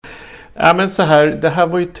Ja, men så här, det här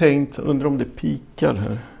var ju tänkt, undrar om det pikar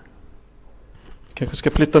här. Kanske ska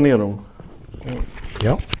flytta ner dem.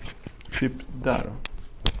 Ja. Typ där.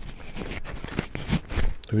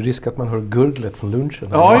 Det är risk att man hör gurglet från lunchen.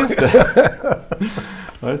 Ja, just det.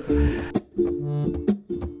 Ja, just det.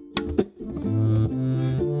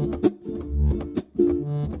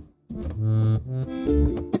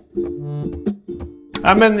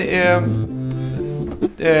 Ja, men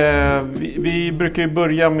vi brukar ju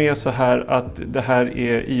börja med så här att det här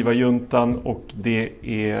är IVA-juntan och det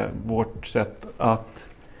är vårt sätt att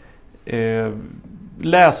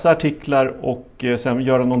läsa artiklar och sen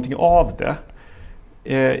göra någonting av det.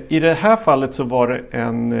 I det här fallet så var det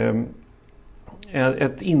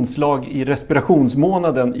ett inslag i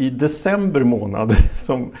respirationsmånaden i december månad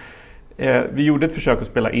som vi gjorde ett försök att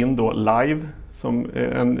spela in då live som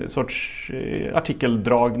en sorts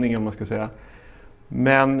artikeldragning om man ska säga.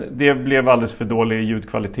 Men det blev alldeles för dålig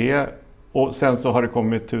ljudkvalitet och sen så har det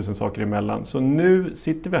kommit 1000 saker emellan. Så nu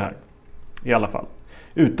sitter vi här i alla fall.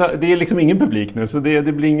 Det är liksom ingen publik nu så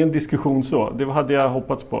det blir ingen diskussion så. Det hade jag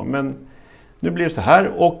hoppats på. Men nu blir det så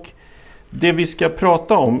här och det vi ska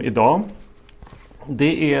prata om idag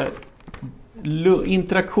det är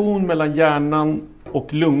interaktion mellan hjärnan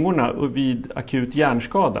och lungorna vid akut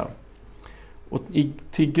hjärnskada. Och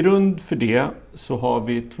till grund för det så har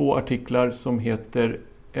vi 2 artiklar som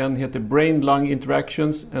heter Brain-Lung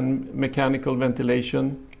Interactions and Mechanical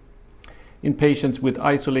Ventilation in Patients with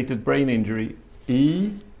Isolated Brain Injury i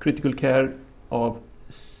Critical Care av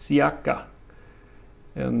Siaka.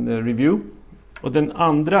 En review. Och den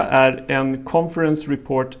andra är en Conference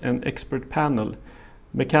Report and Expert Panel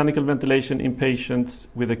Mechanical Ventilation in Patients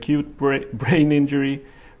with Acute Brain Injury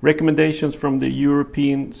Recommendations from the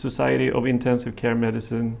European Society of Intensive Care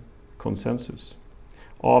Medicine Consensus.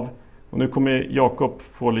 Och nu kommer Jakob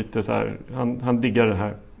få lite så här, han diggar det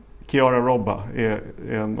här. Chiara Robba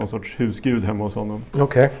är någon sorts husgud hemma hos honom.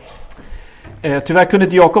 Okej. Tyvärr kunde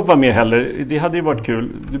inte Jakob vara med heller. Det hade ju varit kul.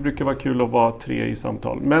 Det brukar vara kul att vara 3 i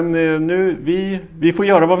samtal. Men nu, vi får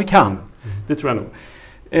göra vad vi kan. Det tror jag nog.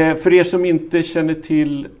 För er som inte känner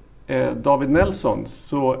till David Nelson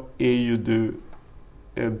så är ju du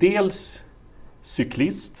dels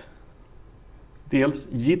cyklist, dels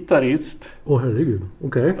gitarrist. Herregud,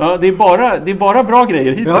 okej. Ja, det är bara bra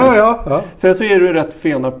grejer hittills. Ja. Sen så är du rätt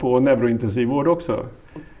fena på neurointensivvård också.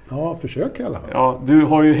 Ja, försök i alla fall. Ja, du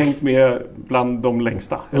har ju hängt med bland de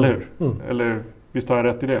längsta, eller hur? Eller visst har jag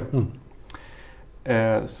rätt i det?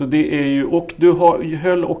 Så det är ju, och du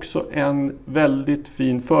höll också en väldigt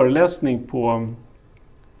fin föreläsning på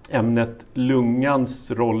ämnet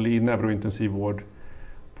lungans roll i neurointensivvård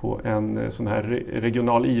på en sån här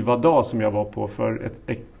regional IVA-dag som jag var på för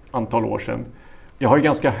ett antal år sedan. Jag har ju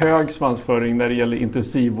ganska hög svansföring när det gäller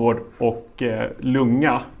intensivvård och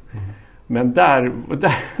lunga. Men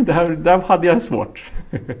där hade jag svårt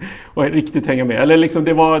att riktigt hänga med. Eller liksom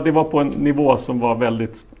det var på en nivå som var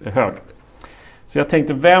väldigt hög. Så jag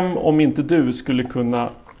tänkte, vem om inte du skulle kunna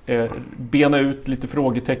bena ut lite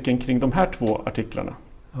frågetecken kring de här 2 artiklarna?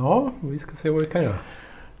 Ja, vi ska se vad vi kan göra.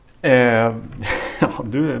 Ja,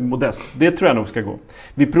 du är modest. Det tror jag nog ska gå.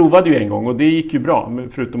 Vi provade ju en gång och det gick ju bra,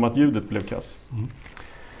 förutom att ljudet blev kass.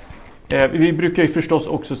 Vi brukar ju förstås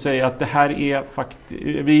också säga att det här är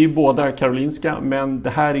vi är ju båda Karolinska, men det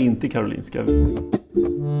här är inte Karolinska.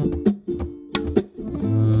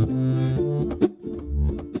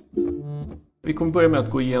 Vi kommer börja med att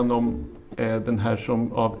gå igenom den här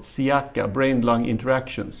som av Siaka, Brain-Lung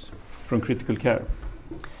Interactions från Critical Care.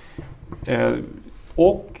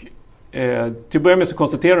 Till att börja med så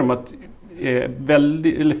konstaterar de att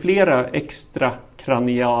flera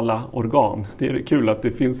extrakraniala organ. Det är kul att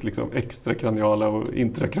det finns liksom extrakraniala och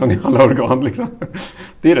intrakraniala organ. Liksom.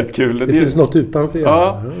 Det är rätt kul. Det finns något utanför.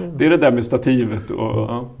 Ja, det är det där med stativet.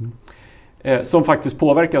 Som faktiskt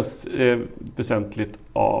påverkas väsentligt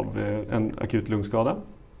av en akut lungskada.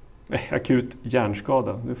 Akut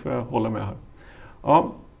hjärnskada. Nu får jag hålla med här.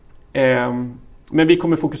 Ja, men vi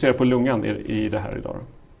kommer fokusera på lungan i det här idag.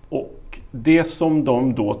 Och det som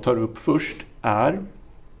de då tar upp först är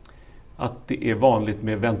att det är vanligt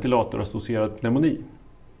med ventilatorassocierad pneumoni.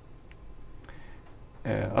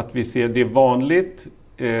 Att vi ser det är vanligt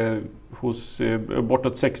hos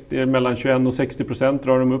bortåt mellan 21 och 60%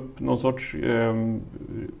 drar de upp någon sorts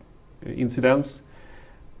incidens.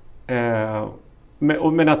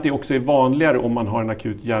 Men att det också är vanligare om man har en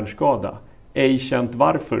akut hjärnskada. Ej känt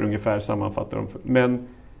varför ungefär sammanfattar de. Men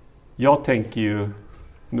jag tänker ju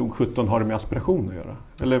nog 17 har det med aspiration att göra.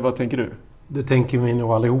 Eller vad tänker du? Det tänker vi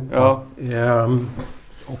nog allihopa. Ja.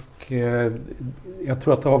 Jag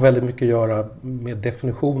tror att det har väldigt mycket att göra med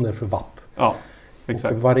definitioner för VAP. Ja,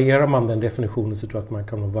 Exakt. Och varierar man den definitionen så tror jag att man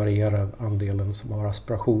kan variera andelen som har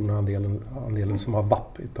aspiration och andelen som har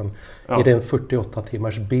VAP. Utan är det en 48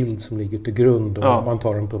 timmars bild som ligger till grund och man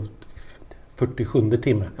tar den på 47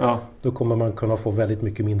 timme, då kommer man kunna få väldigt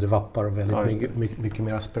mycket mindre vappar och väldigt mycket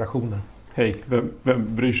mer aspirationer. Hej,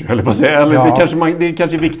 vem bryr sig, höll på att säga. Eller det är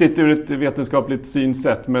kanske viktigt ur ett vetenskapligt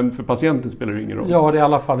synsätt, men för patienten spelar det ingen roll. Ja, det är i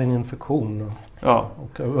alla fall en infektion.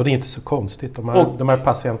 Och det är inte så konstigt. De här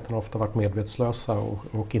patienterna har ofta varit medvetslösa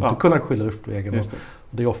och inte kunnat skylla luftvägen.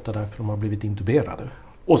 Det är ofta därför de har blivit intuberade.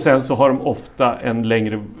 Och sen så har de ofta en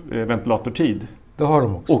längre ventilatortid. Det har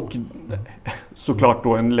de också. Och såklart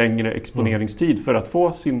då en längre exponeringstid för att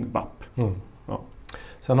få sin VAP.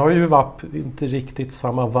 Sen har ju VAP inte riktigt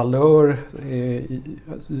samma valör.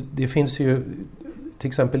 Det finns ju, till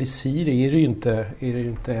exempel i Siri är det ju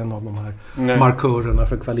inte en av de här markörerna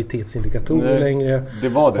för kvalitetsindikatorer längre. Det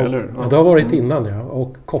var det, eller? Ja, det har varit innan,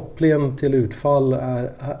 Och kopplingen till utfall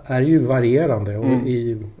är ju varierande. Och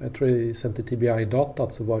jag tror i Center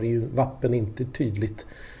TBI-datat så var det ju VAPen inte tydligt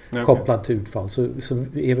kopplad till utfall. Så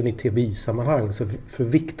även i TBI-sammanhang. Så för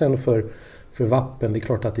vikten för VAPen, det är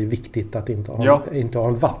klart att det är viktigt att inte ha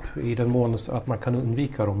en VAP i den mån att man kan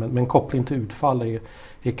undvika dem. Men koppling till utfall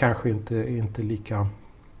är kanske inte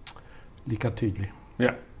lika tydlig.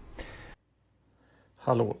 Ja.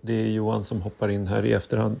 Hallå, det är Johan som hoppar in här i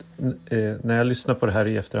efterhand. När jag lyssnar på det här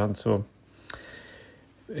i efterhand så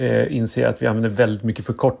inser jag att vi använder väldigt mycket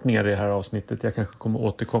förkortningar i det här avsnittet. Jag kanske kommer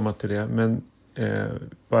återkomma till det, men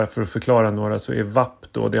bara för att förklara några så är VAP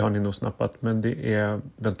då, det har ni nog snappat, men det är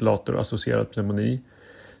ventilatorassocierad pneumoni.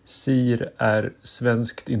 SIR är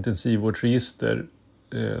svenskt intensivvårdsregister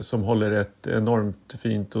som håller ett enormt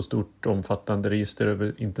fint och stort omfattande register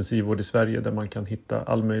över intensivvård i Sverige där man kan hitta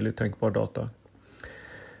all möjlig tänkbar data.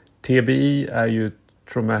 TBI är ju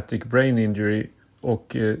Traumatic Brain Injury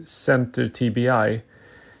och Center TBI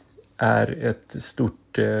är ett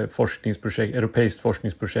stort europeiskt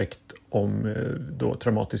forskningsprojekt om då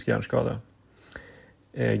traumatisk hjärnskada.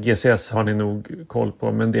 GCS har ni nog koll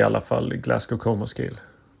på, men det är i alla fall Glasgow Coma Scale.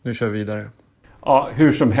 Nu kör vi vidare. Ja,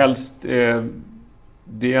 hur som helst,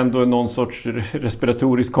 det är ändå någon sorts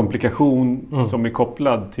respiratorisk komplikation som är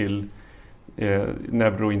kopplad till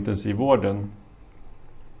neurointensivvården.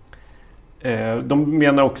 De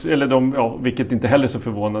menar också, vilket inte heller är så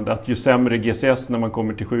förvånande, att ju sämre GCS när man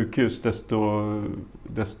kommer till sjukhus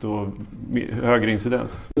desto högre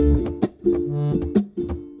incidens.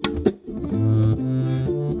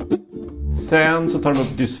 Sen så tar de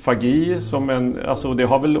upp dysfagi som det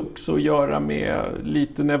har väl också att göra med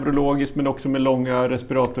lite neurologiskt men också med långa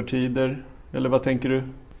respiratortider. Eller vad tänker du?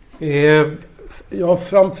 Ja,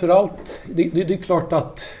 framförallt, det är klart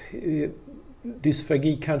att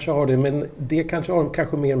dysfagi kanske har det, men det kanske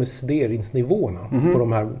har mer med sederingsnivåerna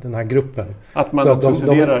på den här gruppen. Att man också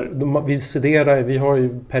sederar? Vi har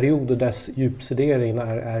ju perioder där djupsedering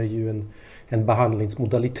är ju en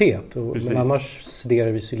behandlingsmodalitet. Men annars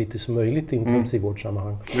sederar vi så lite som möjligt i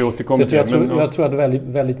intensivvårdssammanhang. Vi återkommer till det. Jag tror att väldigt,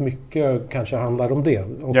 väldigt mycket kanske handlar om det.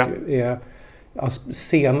 Och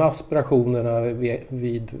sena aspirationerna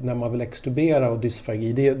när man vill extubera och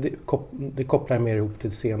dysfagi, det kopplar mer ihop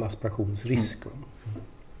till sen aspirationsrisk.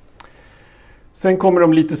 Sen kommer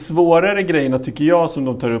de lite svårare grejerna tycker jag som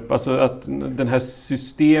de tar upp. Alltså att den här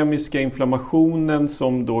systemiska inflammationen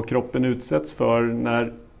som då kroppen utsätts för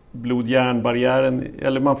när blod-hjärnbarriären,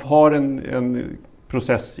 eller man har en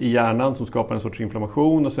process i hjärnan som skapar en sorts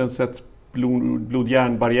inflammation och sen sätts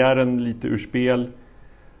blod-hjärnbarriären lite ur spel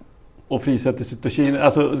och frisätter cytokin.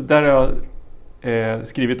 Alltså där har jag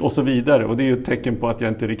skrivit och så vidare, och det är ju ett tecken på att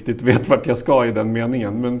jag inte riktigt vet vart jag ska i den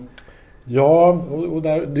meningen. Men ja, och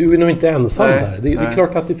du är nog inte ensam där. Det är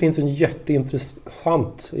klart att det finns en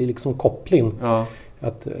jätteintressant koppling. Ja.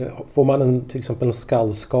 Att får man till exempel en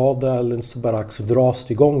skallskada eller en subarax så dras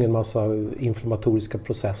det igång en massa inflammatoriska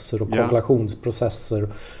processer och koagulationsprocesser.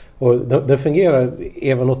 Och det fungerar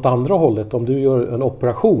även åt andra hållet. Om du gör en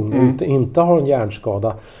operation och inte har en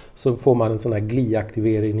hjärnskada så får man en sån här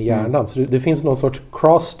gliaktivering i hjärnan. Så det finns någon sorts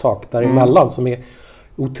crosstalk däremellan som är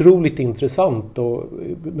otroligt intressant.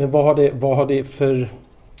 Men vad har det för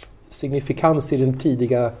signifikans i den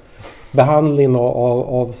tidiga behandlingen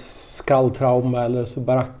av skalltrauma eller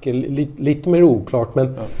subaracker? Lite mer oklart,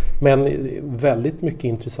 men väldigt mycket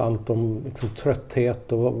intressant om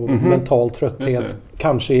trötthet och mental trötthet.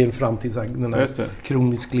 Kanske i en framtid den här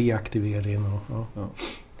kronisk gliaktivering.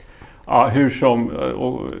 Ja, hur som,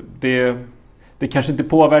 och det kanske inte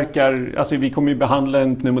påverkar, alltså vi kommer ju behandla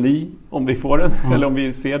en pneumoni om vi får den eller om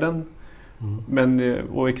vi ser den. Men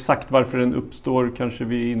och exakt varför den uppstår kanske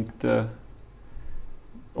vi inte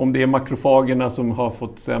om det är makrofagerna som har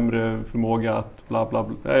fått sämre förmåga att bla bla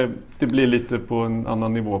bla. Det blir lite på en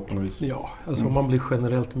annan nivå på något vis. Ja, alltså om man blir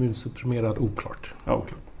generellt immunsupprimerad, oklart. Ja,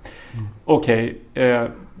 oklart. Okej,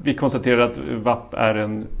 vi konstaterar att VAP är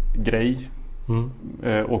en grej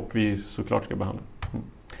och vi såklart ska behandla.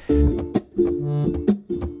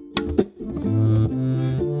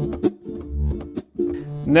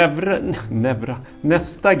 Nevra.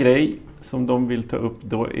 Nästa grej som de vill ta upp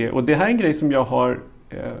då är, och det här är en grej som jag har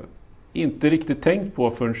inte riktigt tänkt på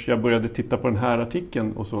förrän jag började titta på den här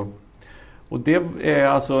artikeln och så. Och det är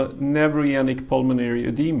alltså Nephrogenic Pulmonary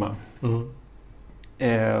Edema.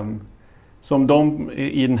 Som de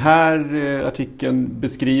i den här artikeln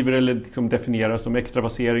beskriver eller liksom definierar som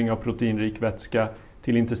extravasering av proteinrik vätska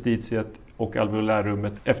till interstitiet och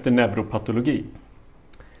alveolärrummet efter neuropatologi.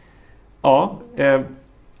 Ja,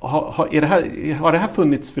 har det här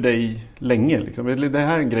funnits för dig länge? Liksom? Eller är det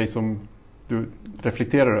här en grej som du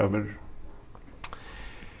reflekterar över?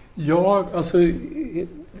 Ja, alltså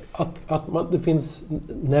det finns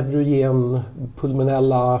nevrogen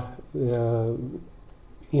pulmonella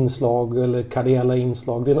inslag eller kardiella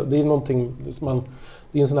inslag. Det är någonting som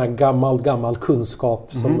det är en sån här gammal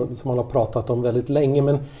kunskap som man har pratat om väldigt länge,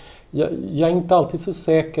 men jag är inte alltid så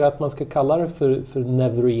säker att man ska kalla det för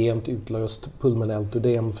nevrogent utlöst pulmonellt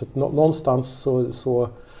ödem. För någonstans så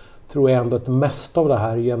tror jag ändå att det mesta av det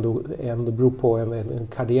här ändå beror på en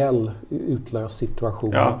kardiell utlöst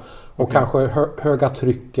situation. Ja, okay. Och kanske höga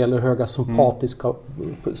tryck eller höga sympatiska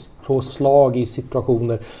påslag i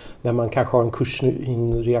situationer där man kanske har en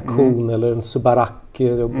Cushing-reaktion eller en Subarak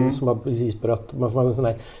som har precis berört. Man får en sån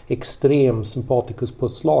här extrem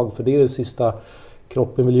sympatikuspåslag, för det är det sista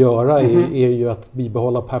kroppen vill göra är ju att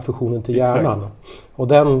bibehålla perfusionen till hjärnan. Exakt. Och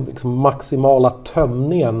den liksom maximala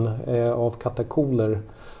tömningen av katakoler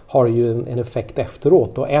har ju en effekt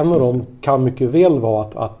efteråt. Och en av dem kan mycket väl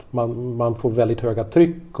vara att man får väldigt höga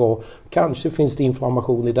tryck och kanske finns det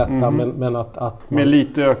inflammation i detta. Men att med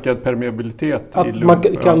lite ökad permeabilitet att i man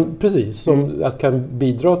kan, precis, som att kan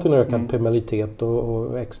bidra till en ökad permeabilitet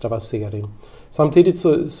och extravasering. Samtidigt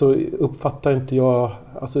så uppfattar inte jag,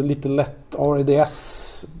 alltså lite lätt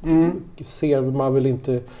ARDS ser man väl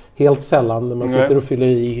inte helt sällan när man sitter och fyller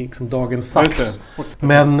i liksom dagens sax.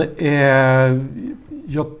 Men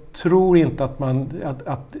jag tror inte att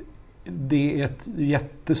det är ett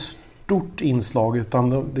jättestort inslag,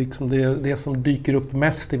 utan det som dyker upp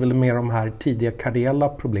mest är väl mer de här tidiga kardiella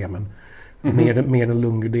problemen. Mer än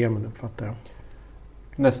lungödemen, uppfattar jag.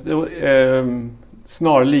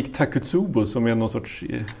 Snarlikt Takotsubo som är någon sorts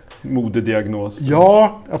modediagnos.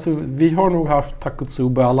 Ja, alltså vi har nog haft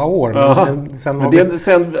Takotsubo alla år.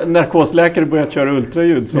 Sen narkosläkare börjat köra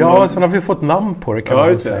ultraljud. Sen har vi fått namn på det, kan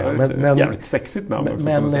man säga. Men jävligt sexigt namn också.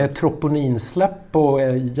 Men troponinsläpp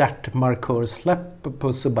och hjärtmarkörsläpp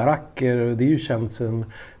på Subaracker, det är ju känt sen.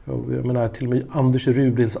 Jag menar, till och med Anders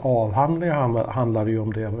Rubrils avhandlingar handlade ju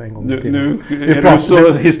om det en gång till. Nu är du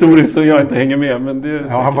så historiskt så jag inte hänger med. Men det är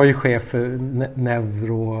han var ju chef för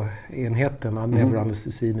neuroenheten,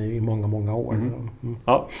 neuroanestesin i många år.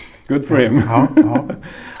 Ja, good for him.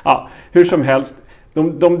 Ja, hur som helst,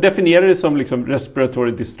 de definierar det som liksom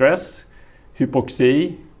respiratory distress,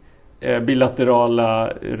 hypoxi, bilaterala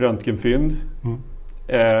röntgenfynd,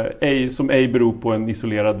 som ej beror på en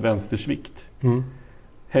isolerad vänstersvikt.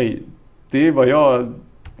 Hej, det är vad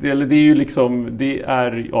det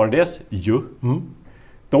är ARDS ju.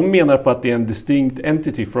 De menar på att det är en distinct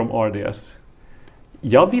entity from ARDS.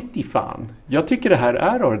 Jag vet inte fan. Jag tycker det här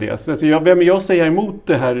är ARDS. Alltså vem är jag säger emot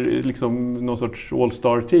det här liksom någon sorts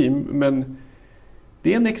all-star team, men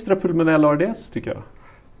det är en extrapulmonell ARDS tycker jag.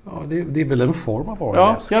 Ja, det är väl en form av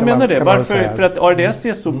ARDS. Ja, jag menar det. Varför? För att ARDS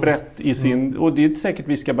är så brett i sin, och det är säkert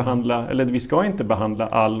vi ska behandla, eller vi ska inte behandla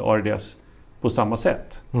all ARDS på samma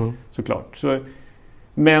sätt, såklart.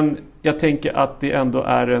 Men jag tänker att det ändå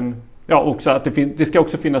är också att det ska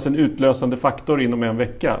också finnas en utlösande faktor inom en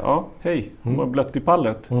vecka. Ja, hej, hon var blött i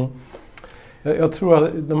pallet. Jag tror att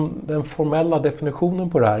den formella definitionen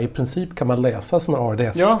på det här i princip kan man läsa som en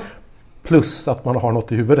ARDS. Ja. Plus att man har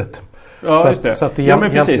något i huvudet. Ja, så just det. Så att det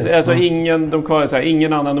men precis. Alltså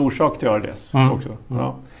ingen annan orsak till ARDS också.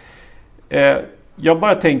 Ja. Jag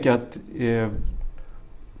bara tänker att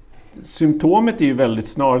symptomet är ju väldigt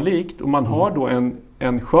snarlikt och man har då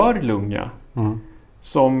en skör lunga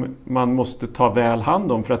som man måste ta väl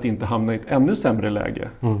hand om för att inte hamna i ett ännu sämre läge.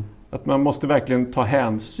 Att man måste verkligen ta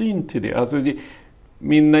hänsyn till det. Alltså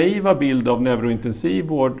min naiva bild av neurointensiv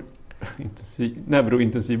vård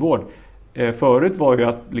förut var ju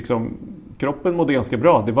att liksom, kroppen mådde ganska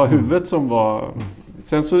bra. Det var huvudet som var...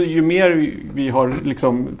 Sen så ju mer vi har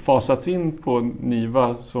liksom fasats in på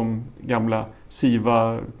NIVA som gamla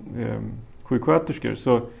SIVA-sjuksköterskor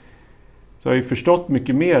så har jag ju förstått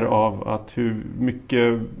mycket mer av att hur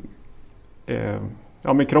mycket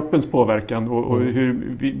med kroppens påverkan och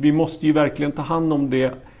hur vi måste ju verkligen ta hand om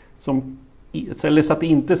det eller så att det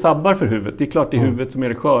inte sabbar för huvudet. Det är klart det är huvudet som är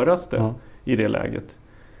det sköraste i det läget.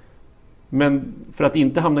 Men för att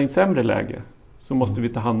inte hamna i ett sämre läge så måste vi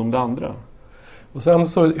ta hand om det andra. Och sen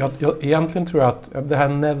så, egentligen tror jag att det här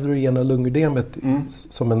neurogena lungödemet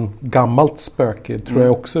som en gammalt spöke tror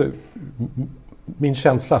jag också, min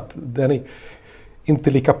känsla att den är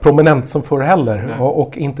inte lika prominent som förr heller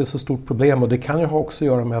och inte så stort problem. Och det kan ju också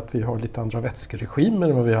göra med att vi har lite andra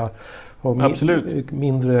vätskeregimer och vi har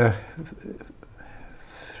mindre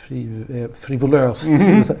frivolöst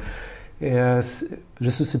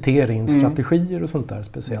resusciteringsstrategier och sånt där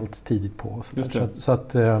speciellt tidigt på. Så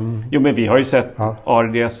att, jo, men vi har ju sett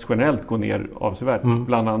ARDS generellt gå ner avsevärt.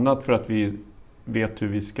 Bland annat för att vi vet hur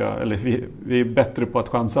vi ska, eller vi är bättre på att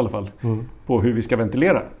chansa i alla fall på hur vi ska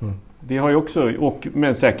ventilera. Det har ju också,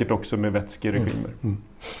 men säkert också med vätskeregimer.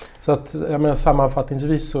 Så att, jag menar,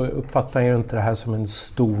 sammanfattningsvis så uppfattar jag inte det här som en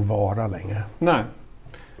stor vara längre. Nej.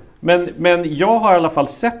 Men jag har i alla fall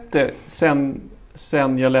sett det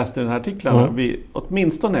sen jag läste den här artiklarna vid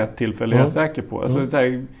åtminstone ett tillfälle, jag är säker på. Alltså,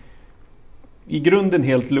 i grunden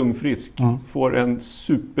helt lungfrisk får en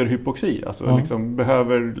superhypoxi. Alltså liksom,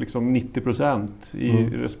 behöver liksom 90%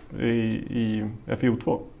 i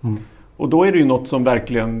FiO2. Och då är det ju något som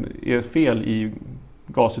verkligen är fel i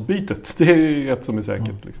gasutbytet. Det är ett som är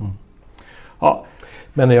säkert. Liksom. Ja.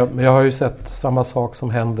 Men jag har ju sett samma sak som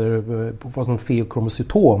händer på som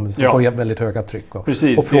feokromcytom som får väldigt höga tryck.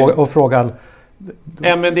 Precis. Och frågan...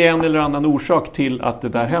 men det är en eller annan orsak till att det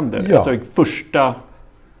där händer. Ja. Alltså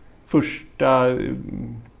första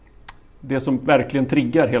det som verkligen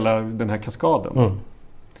triggar hela den här kaskaden.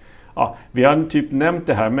 Ja, vi har typ nämnt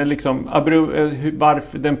det här, men liksom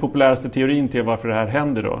varför den populäraste teorin till varför det här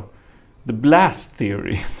händer då? The blast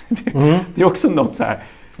theory. Det är också något så här.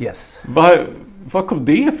 Yes. Var kom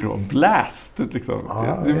det ifrån? Blast liksom.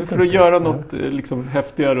 För att göra något liksom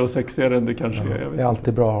häftigare och sexigare än det kanske är. Det är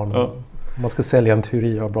alltid bra. Man ska sälja en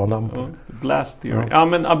teori och ha bra namn på. Blast theory. Ja,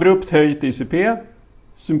 men abrupt höjt ICP,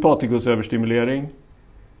 sympaticus överstimulering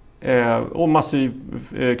och massiv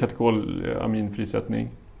katekolaminfrisättning.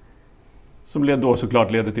 Som då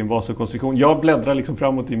såklart leder till en vasokonstriktion. Jag bläddrar liksom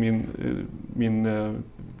framåt i min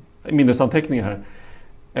minnesanteckning här.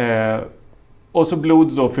 Och så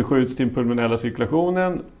blod då förskjuts till den pulmonella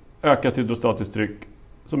cirkulationen, ökat hydrostatiskt tryck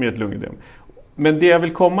som ger ett lungödem. Men det jag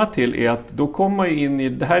vill komma till är att då kommer man in i,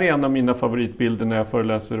 det här är en av mina favoritbilder när jag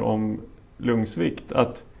föreläser om lungsvikt,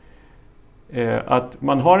 att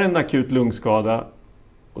man har en akut lungskada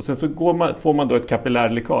och sen så får man då ett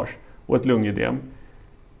kapillärläckage och ett lungödem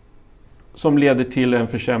som leder till en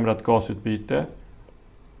försämrat gasutbyte.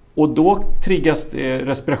 Och då triggas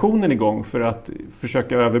respirationen igång för att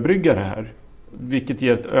försöka överbrygga det här. Vilket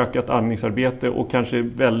ger ett ökat andningsarbete och kanske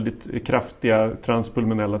väldigt kraftiga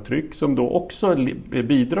transpulmonella tryck som då också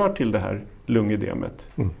bidrar till det här lungödemet.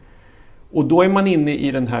 Och då är man inne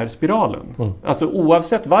i den här spiralen. Alltså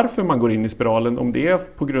oavsett varför man går in i spiralen, om det är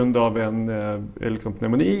på grund av en liksom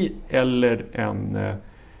pneumoni eller en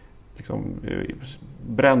liksom,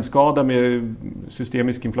 brännskada med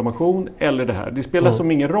systemisk inflammation eller det här. Det spelar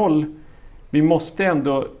som ingen roll. Vi måste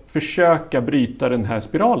ändå försöka bryta den här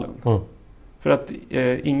spiralen. För att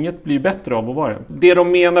inget blir bättre av att vara. Det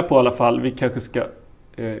de menar på i alla fall, vi kanske ska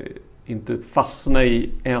inte fastna i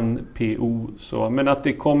NPO så, men att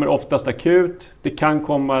det kommer oftast akut. Det kan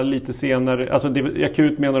komma lite senare, alltså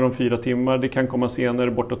akut menar de 4 timmar, det kan komma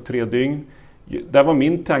senare bortåt 3 dygn. Där var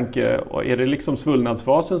min tanke, är det liksom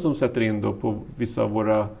svullnadsfasen som sätter in då på vissa av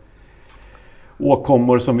våra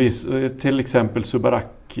åkommor som till exempel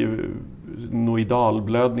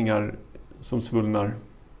subarachnoidalblödningar som svullnar?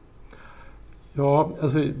 Ja,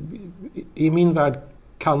 alltså i min värld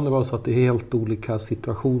kan det vara så att det är helt olika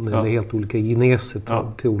situationer eller helt olika geneser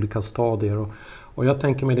till olika stadier. Och jag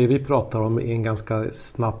tänker med det vi pratar om är en ganska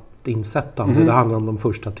snabbt insättande. Det handlar om de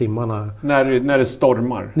första timmarna. När det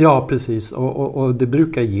stormar. Ja, precis. Och det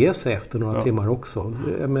brukar ge sig efter några timmar också.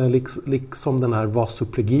 Men liksom den här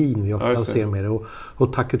vasoplegin vi ofta ser med det.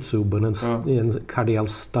 Och takotsuben, en kardial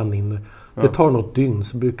stannin. Det tar något dygn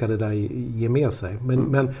så brukar det där ge med sig.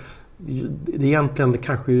 Men egentligen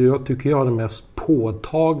kanske tycker jag det mest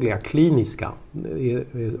påtagliga kliniska.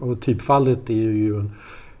 Och typfallet är ju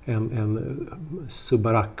en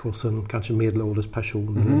subarach hos en kanske medelålders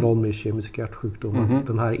person eller någon med kemisk hjärtsjukdom.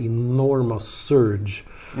 Den här enorma surge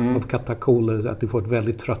av katakoler, att du får ett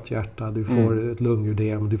väldigt trött hjärta, du får ett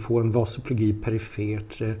lungödem, du får en vasoplegi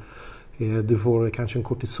perifert, Du får kanske en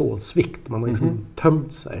kortisolsvikt. Man har liksom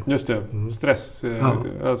tömt sig. Just det, stress.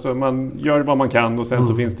 Alltså man gör vad man kan och sen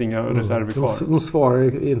så finns det inga reserver kvar. De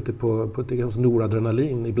svarar inte på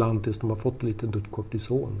noradrenalin ibland tills de har fått lite dött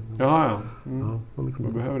kortison.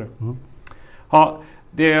 Man behöver det. Ja,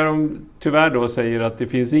 det är de tyvärr då säger att det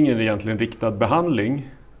finns ingen egentligen riktad behandling.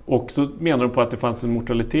 Och så menar de på att det fanns en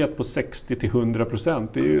mortalitet på 60-100%.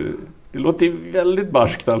 Det låter väldigt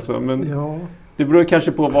barskt alltså. Men det beror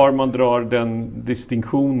kanske på var man drar den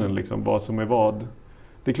distinktionen, liksom, vad som är vad.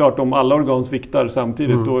 Det är klart, om alla organ sviktar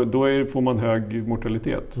samtidigt, då får man hög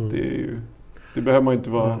mortalitet. Det behöver man inte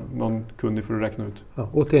vara någon kunnig för att räkna ut. Ja,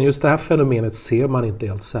 återigen, just det här fenomenet ser man inte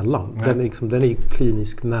helt sällan. Den är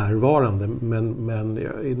kliniskt närvarande, men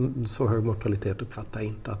i så hög mortalitet uppfattar jag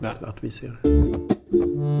inte att vi ser det.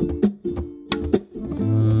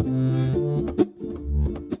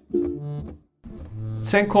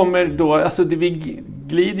 Sen kommer då, alltså vi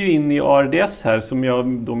glider ju in i ARDS här som jag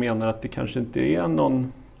då menar att det kanske inte är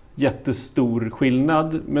någon jättestor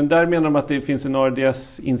skillnad. Men där menar de att det finns en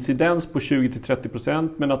ARDS-incidens på 20-30%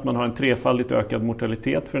 men att man har en trefaldigt ökad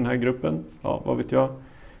mortalitet för den här gruppen. Ja, vad vet jag.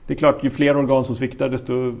 Det är klart, ju fler organ som sviktar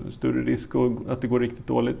desto större risk att det går riktigt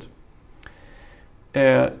dåligt.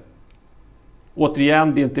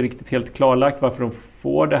 Återigen, det är inte riktigt helt klarlagt varför de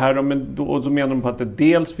får det här. Men då menar de på att det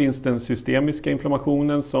dels finns den systemiska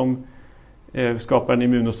inflammationen som skapar en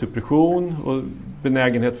immunosuppression och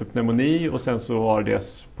benägenhet för pneumoni och sen så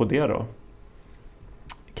ARDS på det då.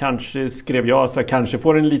 Kanske skrev jag så här, kanske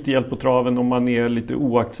får en lite hjälp på traven om man är lite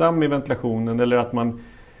oaktsam i ventilationen eller att man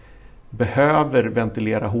behöver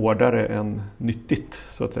ventilera hårdare än nyttigt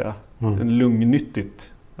så att säga. En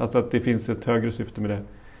lungnyttigt. Alltså att det finns ett högre syfte med det.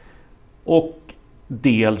 Och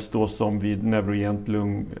dels då som vid neurogent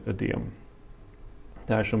lungödem.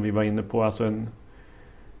 Det här som vi var inne på, alltså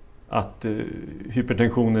att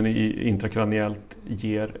hypertensionen intrakraniellt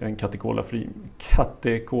ger en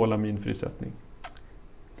katekolaminfrisättning.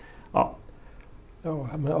 Ja. Ja,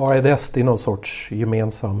 men ARDS det är någon sorts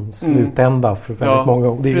gemensam slutända för väldigt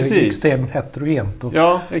många. Det är extremt heterogent.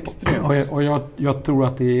 Ja, extremt. Och jag tror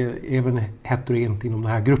att det är även heterogent inom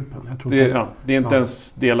den här gruppen. Jag tror det är inte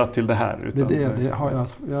ens delat till det här. Utan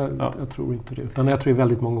jag tror inte det. Utan jag tror det är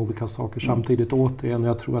väldigt många olika saker samtidigt. Återigen,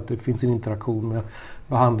 jag tror att det finns en interaktion med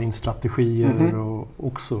behandlingsstrategier och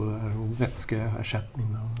också vätskeersättning.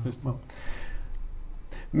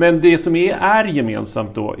 Men det som är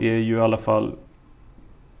gemensamt då är ju i alla fall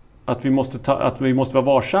att vi måste vara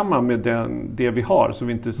varsamma med det vi har så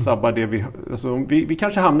vi inte sabbar det vi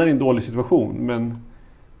kanske hamnar i en dålig situation men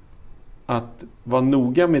att vara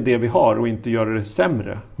noga med det vi har och inte göra det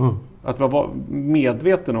sämre. Att vara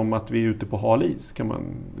medveten om att vi är ute på hal is kan man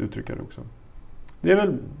uttrycka det också. Det är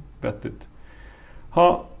väl vettigt.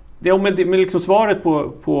 Men liksom svaret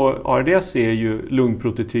på ARDS är ju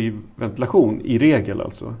lungprotektiv ventilation i regel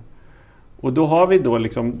alltså. Och då har vi då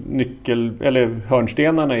liksom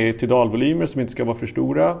hörnstenarna är tidalvolymer som inte ska vara för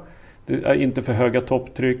stora. Det är inte för höga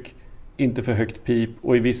topptryck, inte för högt pip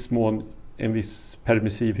och i viss mån en viss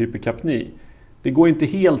permissiv hyperkapni. Det går inte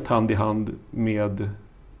helt hand i hand med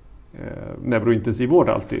neurointensivvård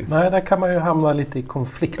alltid. Nej, där kan man ju hamna lite i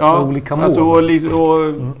konflikt med olika mål.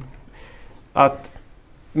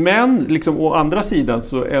 Men liksom, å andra sidan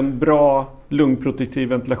så en bra lungprotektiv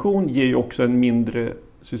ventilation ger ju också en mindre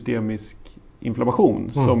systemisk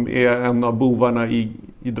inflammation som är en av bovarna i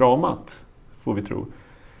dramat, får vi tro.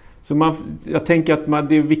 Så jag tänker att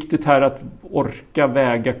det är viktigt här att orka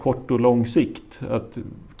väga kort och lång sikt. Att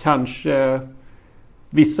kanske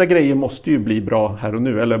vissa grejer måste ju bli bra här och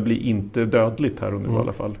nu eller bli inte dödligt här och nu i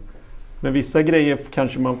alla fall. Men vissa grejer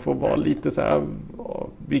kanske man får vara lite så här,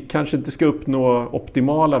 vi kanske inte ska uppnå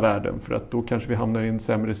optimala värden för att då kanske vi hamnar i en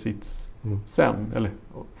sämre sits sen. Eller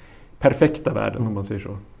perfekta värden om man säger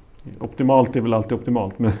så. Optimalt är väl alltid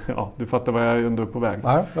optimalt, men du fattar vad jag ändå är på väg.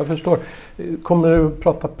 Ja, jag förstår. Kommer du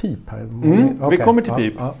prata pip här? Vi kommer till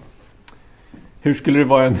pip. Ja. Hur skulle det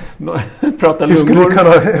vara prata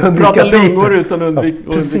lungor utan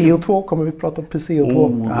undvika... PCO2, kommer vi prata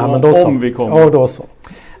PCO2? Men då om vi kommer. Ja, då så.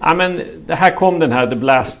 Ja, men det här kom den här The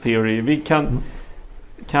Blast Theory. Vi kan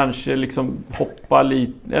kanske liksom hoppa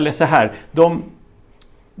lite, eller så här.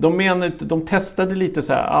 De testade lite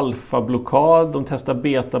så här alfa-blockad, de testade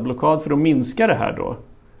beta-blockad för att minska det här då.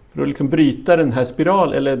 För att liksom bryta den här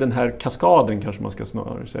spiral, eller den här kaskaden kanske man ska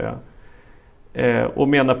snarare säga. Och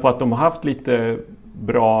menar på att de har haft lite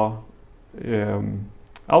bra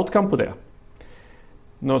outcome på det.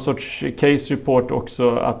 Någon sorts case report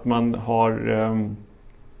också att man har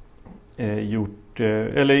gjort,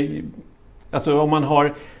 eller alltså om man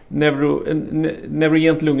har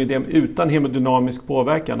neurogent lungödem utan hemodynamisk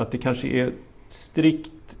påverkan, att det kanske är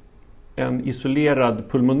strikt en isolerad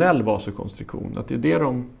pulmonell vasokonstriktion, att det är det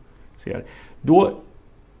de ser. Då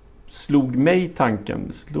slog mig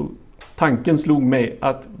tanken slog mig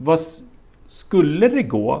att vad skulle det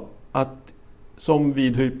gå att som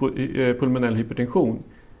vid pulmonell hypertension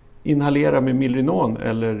inhalera med Milrinon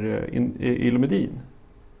eller Ilomedin?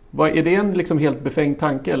 Är det en liksom helt befängd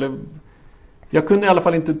tanke? Eller? Jag kunde i alla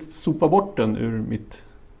fall inte sopa bort den ur mitt...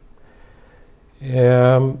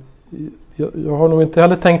 Jag har nog inte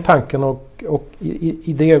heller tänkt tanken och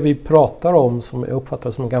i det vi pratar om, som jag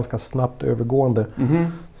uppfattar som ganska snabbt övergående,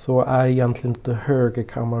 så är egentligen inte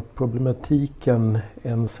högerkammarproblematiken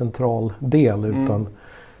en central del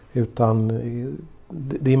utan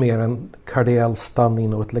det är mer en kardiell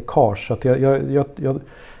stanning och ett läckage. Så att det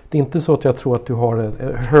är inte så att jag tror att du har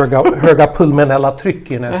höga pulmonella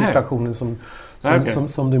tryck i den här situationen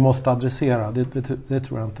som du måste adressera. Det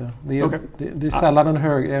tror jag inte. Det är sällan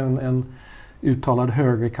en uttalad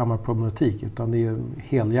högerkammarproblematik, utan det är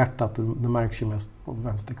helhjärtat. Det märks ju mest på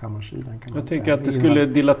vänsterkammarsidan. Jag tänker att det skulle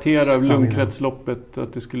dilatera lungkretsloppet,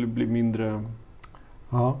 att det skulle bli mindre...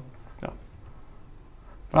 Ja.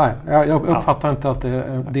 Nej, jag uppfattar inte att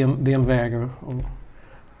det är en väg.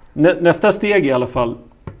 Nästa steg i alla fall,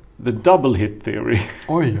 the double hit theory.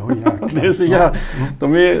 Oj, jäklar. Det är så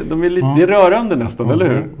de är lite rörande nästan, eller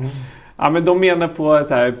hur? Ja, men de menar på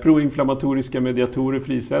så här, proinflammatoriska mediatorer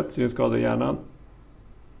frisätts i en skadad hjärnan.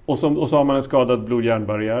 Och så har man en skadad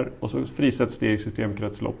blod-hjärnbarriär och så frisätts det i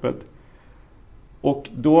systemkretsloppet. Och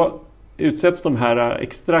då utsätts de här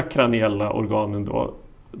extra kraniella organen då,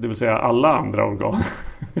 det vill säga alla andra organ,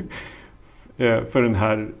 för den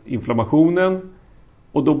här inflammationen.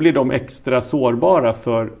 Och då blir de extra sårbara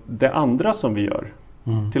för det andra som vi gör.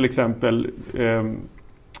 Till exempel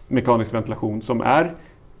mekanisk ventilation, som är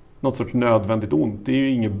något sorts nödvändigt ont. Det är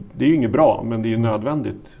ju inget bra, men det är ju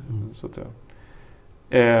nödvändigt. Så att säga.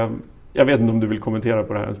 Jag vet inte om du vill kommentera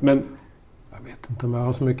på det här. Men jag vet inte om jag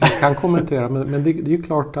har så mycket jag kan kommentera. Men det är ju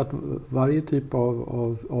klart att varje typ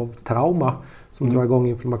av trauma som drar igång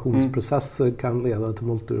inflammationsprocesser kan leda till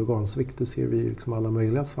multiorgansvikt. Det ser vi i liksom alla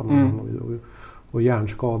möjliga sammanhang. Och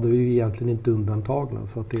hjärnskador är ju egentligen inte undantagna.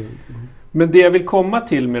 Så att Men det jag vill komma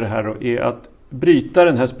till med det här då är att bryta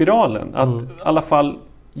den här spiralen. Att i alla fall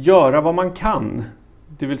göra vad man kan.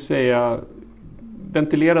 Det vill säga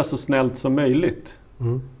ventilera så snällt som möjligt.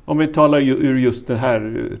 Om vi talar ur just det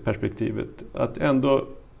här perspektivet. Att ändå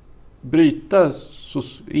bryta,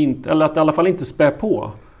 eller att i alla fall inte spä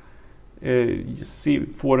på.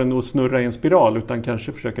 Få den att snurra i en spiral, utan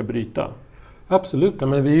kanske försöka bryta. Absolut,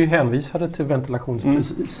 men vi är ju hänvisade till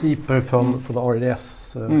ventilationsprinciper från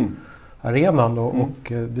RDS-arenan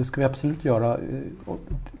och det ska vi absolut göra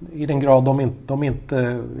i den grad de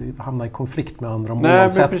inte hamnar i konflikt med andra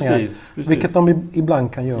målsättningar. Precis. Vilket de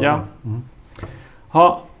ibland kan göra.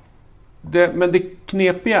 Ja. Men det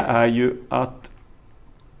knepiga är ju att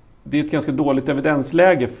det är ett ganska dåligt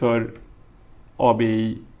evidensläge för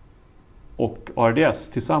ABI och ARDS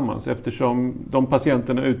tillsammans, eftersom de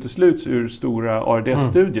patienterna utesluts ur stora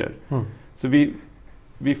ARDS-studier. Så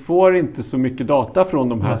vi får inte så mycket data från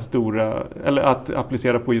de här stora, eller att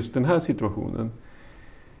applicera på just den här situationen.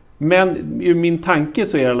 Men i min tanke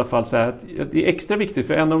så är det i alla fall så här att det är extra viktigt,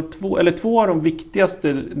 för två av de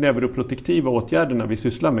viktigaste neuroprotektiva åtgärderna vi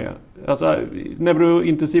sysslar med. Alltså,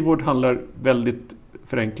 neurointensivvård handlar väldigt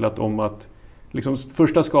förenklat om att liksom,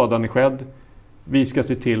 första skadan är skedd. Vi ska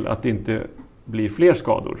se till att det inte blir fler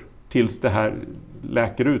skador tills det här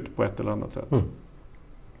läker ut på ett eller annat sätt.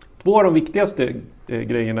 Två av de viktigaste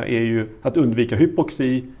grejerna är ju att undvika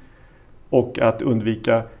hypoxi och att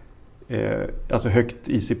undvika alltså högt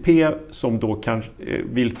ICP, som då kanske,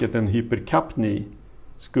 vilket en hyperkapni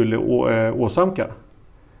skulle åsamka.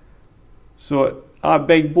 Så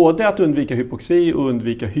både att undvika hypoxi och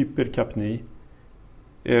undvika hyperkapni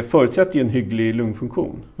förutsätter ju en hygglig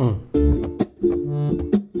lungfunktion.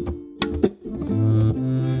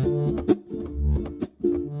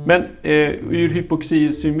 Men ur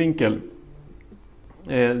hypoxisynvinkel,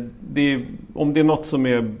 om det är något som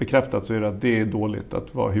är bekräftat så är det att det är dåligt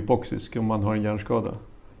att vara hypoxisk om man har en hjärnskada.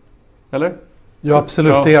 Eller? Ja,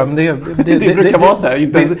 absolut. Ja. Det brukar vara så här.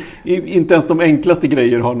 Inte ens de enklaste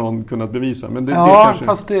grejer har någon kunnat bevisa. Men det kanske...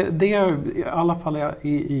 fast det är i alla fall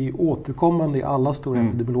i återkommande i alla stora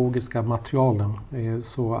epidemiologiska materialen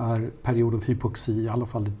så är period av hypoxi i alla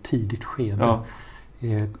fall ett tidigt skede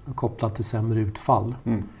kopplat till sämre utfall.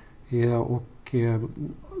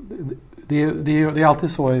 Det är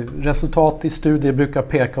alltid så. Resultat i studier brukar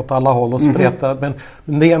peka åt alla håll och spreta. Men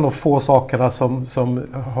det är nog få sakerna som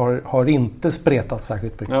har inte spretat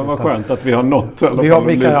särskilt mycket. Ja, vad skönt att vi har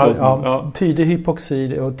nått. Tidig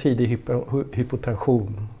hypoxi och tidig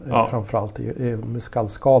hypotension. Framförallt med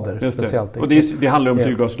skallskador. Speciellt. Och det handlar om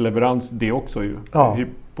syrgasleverans det också ju.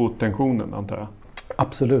 Hypotensionen antar jag.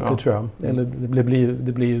 Absolut, det tror jag. Eller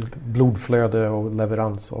det blir blodflöde och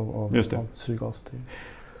leverans av syrgas.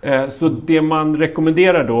 Så det man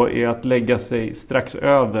rekommenderar då är att lägga sig strax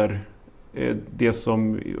över det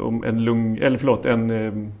som om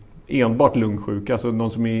en enbart lungsjuk, alltså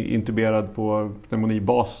någon som är intuberad på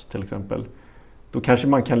pneumonibas till exempel. Då kanske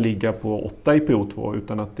man kan ligga på 8 i PO2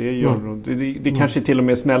 utan att det gör något. Det kanske till och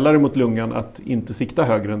med är snällare mot lungan att inte sikta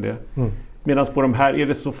högre än det. Medan på de här är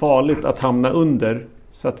det så farligt att hamna under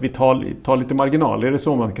så att vi tar lite marginal. Är det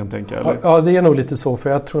så man kan tänka? Eller? Ja, det är nog lite så. För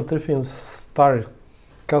jag tror inte det finns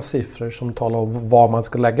starka siffror som talar om var man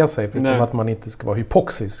ska lägga sig. Förutom att man inte ska vara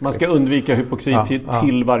hypoxisk. Man ska undvika hypoxi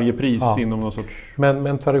till varje pris inom någon sorts...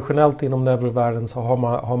 Men traditionellt inom neurovärlden så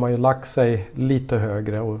har man ju lagt sig lite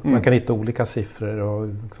högre. Och man kan hitta olika siffror. Och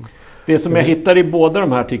liksom. Det som jag hittar i båda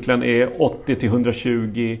de här artiklarna är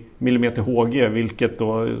 80-120 mm Hg, vilket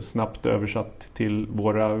då snabbt översatt till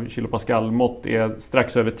våra kilopascal-mått är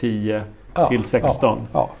strax över 10 till 16.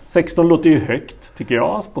 16 låter ju högt, tycker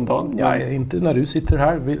jag, spontant. Ja, inte när du sitter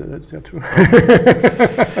här, jag tror.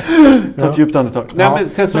 Ta ett djupt andetag. Det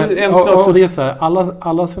är så här,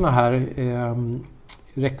 alla såna här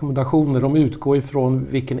rekommendationer, de utgår ifrån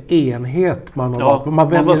vilken enhet man har.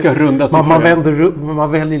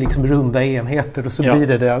 Man väljer liksom runda enheter och så blir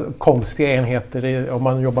det konstiga enheter om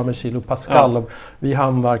man jobbar med kilopascal. Och vi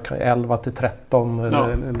hamnar 11 till 13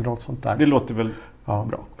 eller något sånt där. Det låter väl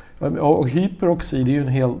bra. Och hyperoxid är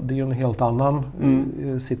ju en helt annan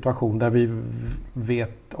situation där vi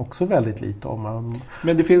vet också väldigt lite om.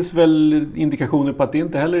 Men det finns väl indikationer på att det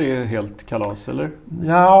inte heller är helt kalas, eller?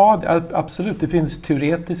 Ja, absolut. Det finns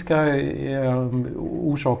teoretiska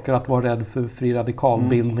orsaker att vara rädd för fri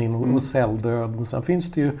radikalbildning och celldöd. Men sen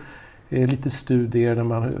finns det ju lite studier där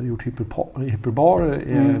man har gjort hyperbar.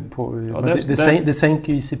 Det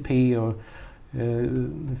sänker ICP och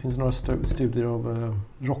det finns några studier av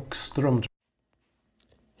Rockström.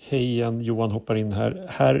 Hej igen, Johan hoppar in här.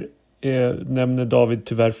 Här nämner David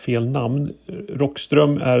tyvärr fel namn.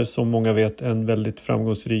 Rockström är som många vet en väldigt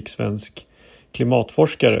framgångsrik svensk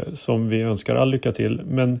klimatforskare som vi önskar all lycka till.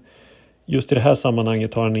 Men just i det här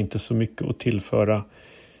sammanhanget har han inte så mycket att tillföra.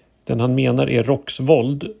 Den han menar är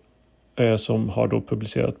Roxvold som har då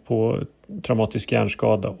publicerat på traumatisk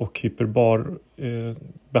hjärnskada och hyperbar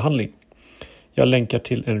behandling. Jag länkar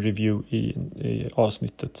till en review i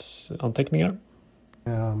avsnittets anteckningar.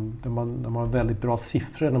 Där man har väldigt bra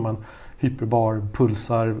siffror när man hyperbar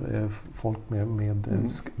pulsar folk med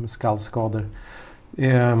skallskador.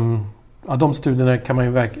 De studierna kan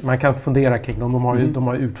man kan fundera kring. De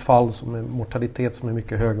har utfall som är mortalitet som är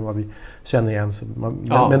mycket högre än vad vi känner igen.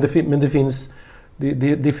 Men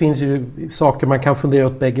det finns ju saker man kan fundera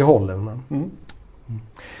åt bägge hållen.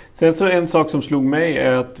 Sen så en sak som slog mig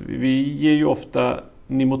är att vi ger ju ofta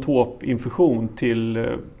pneumotopinfusion till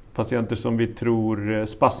patienter som vi tror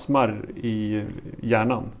spasmar i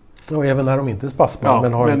hjärnan. Och även när de inte spasmar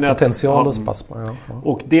men har potential att spasma.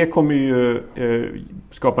 Och det kommer ju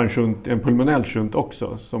skapa en pulmonell shunt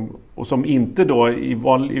också. Som inte då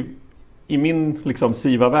i min liksom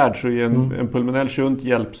SIVA-värld så är en pulmonell shunt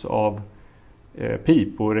hjälps av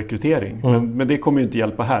PIP och rekrytering. Men det kommer ju inte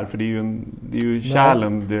hjälpa här för det är ju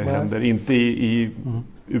kärlen det händer, inte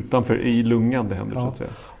utanför i lungan det händer så att säga.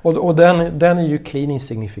 Och den är ju kliniskt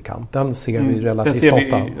signifikant. Den ser vi relativt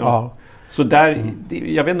ofta. Så där,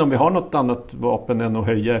 jag vet inte om vi har något annat vapen än att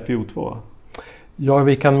höja FiO2. Ja,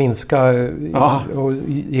 vi kan minska och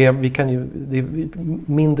vi kan ju, det är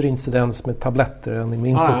mindre incidens med tabletter än med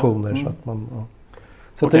infusioner så att man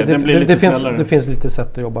så okay, det finns lite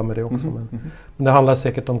sätt att jobba med det också. Men det handlar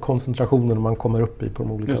säkert om koncentrationen man kommer upp i på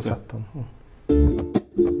de olika sätten.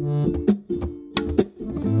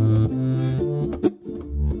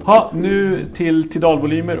 Nu till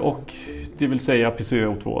tidalvolymer och det vill säga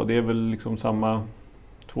PCO2. Det är väl liksom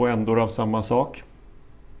två ändor av samma sak.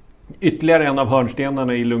 Ytterligare en av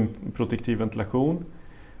hörnstenarna i lungprotektiv ventilation.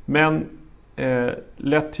 Men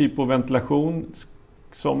lätt hypoventilation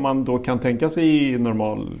som man då kan tänka sig i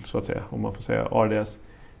normal, så att säga, om man får säga RDS,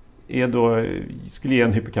 skulle ge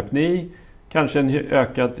en hyperkapni, kanske en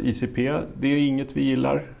ökad ICP. Det är inget vi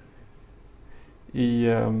gillar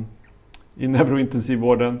i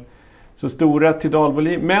neurointensivvården. Så stora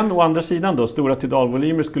tidalvolymer, men å andra sidan då, stora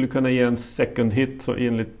tidalvolymer skulle kunna ge en second hit så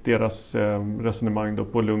enligt deras resonemang då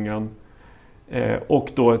på lungan. Och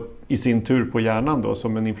då i sin tur på hjärnan då,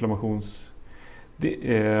 som en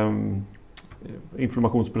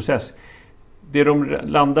inflammationsprocess. Det de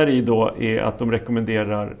landar i då är att de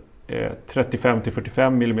rekommenderar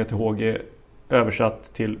 35-45 mm Hg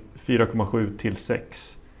översatt till 4,7 till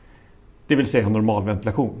 6. Det vill säga normal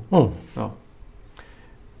ventilation. Ja.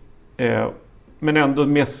 Men ändå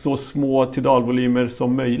med så små tidalvolymer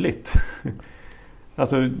som möjligt.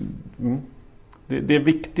 Alltså, det är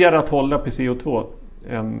viktigare att hålla PCO2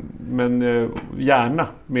 men gärna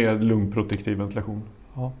med lungprotektiv ventilation.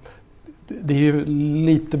 Ja. Det är ju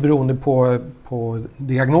lite beroende på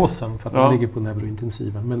diagnosen för att man ligger på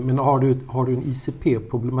neurointensiven. Men har du en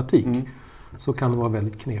ICP-problematik så kan det vara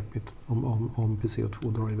väldigt knepigt om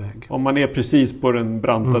PCO2 drar iväg. Om man är precis på den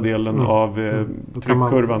branta delen av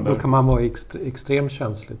tryckkurvan. Då kan man vara extremt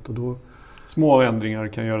känsligt. Och då... Små ändringar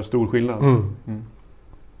kan göra stor skillnad.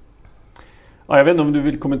 Ja, jag vet inte om du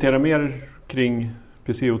vill kommentera mer kring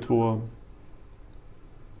PCO2?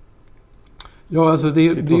 Ja, alltså det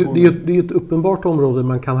är ett uppenbart område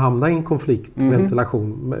man kan hamna i en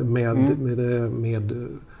konfliktventilation med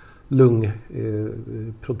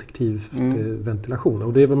lungprotektiv ventilation.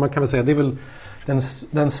 Och det är väl, man kan väl säga, det är väl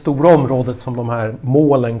den stora området som de här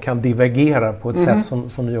målen kan divergera på ett sätt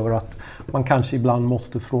som gör att man kanske ibland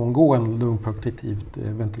måste frångå en lungprotektiv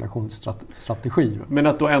ventilationsstrategi. Men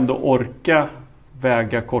att då ändå orka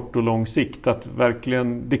väga kort och lång sikt, att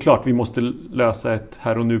verkligen, det är klart vi måste lösa ett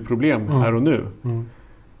här och nu problem här och nu.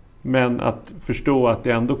 Men att förstå att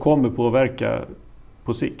det ändå kommer påverka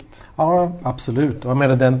på sikt. Ja, absolut.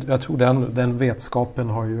 Jag tror den vetskapen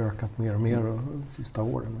har ju ökat mer och mer de sista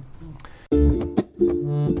åren.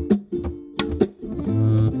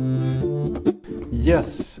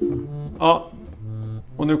 Yes. Ja,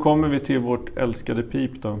 och nu kommer vi till vårt älskade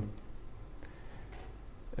pip då.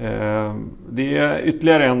 Det är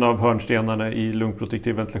ytterligare en av hörnstenarna i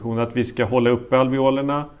lungprotektiv ventilation, att vi ska hålla uppe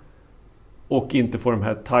alveolerna och inte få de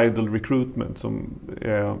här tidal recruitment som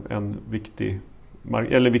är en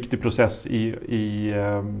viktig process i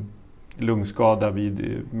lungskada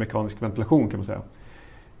vid mekanisk ventilation, kan man säga.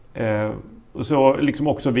 Och så liksom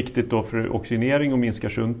också viktigt då för oxygenering och minska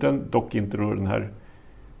shunten, dock inte då den här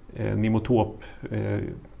pneumotop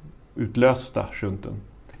utlösta shunten.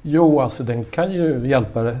 Jo, alltså den kan ju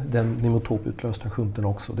hjälpa den pneumotoputlösta shunten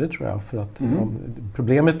också, det tror jag. För att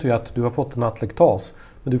problemet är ju att du har fått en atlektas,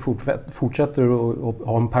 men du fortsätter att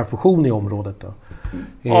ha en perfusion i området då.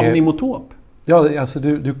 Av pneumotop? Ja, alltså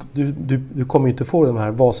du kommer ju inte få den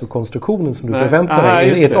här vasokonstruktionen som du förväntar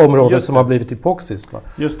dig i ett område som har blivit hypoxiskt. Va?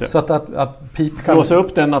 Just det. Så att PIP kan... Låsa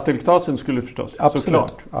upp den atlektasen skulle förstås,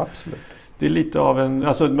 såklart. Absolut. Det är lite av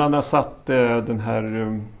alltså man har satt den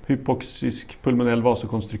här hypoxisk pulmonell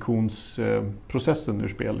vasokonstriktionsprocessen ur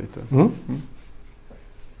spel lite.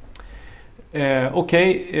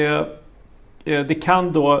 Okej. Det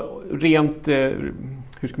kan då rent,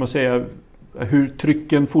 hur ska man säga, hur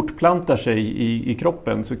trycken fortplantar sig i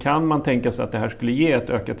kroppen, så kan man tänka sig att det här skulle ge ett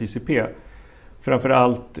ökat ICP.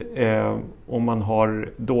 Framförallt om man har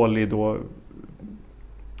dålig då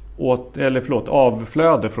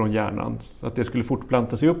avflöde från hjärnan, så att det skulle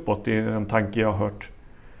fortplanta sig uppåt. Det är en tanke jag har hört.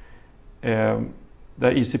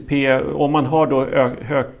 Där ICP, om man har då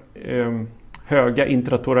höga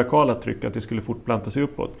intratorakala tryck, att det skulle fortplanta sig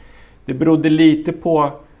uppåt. Det berodde lite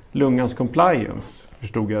på lungans compliance,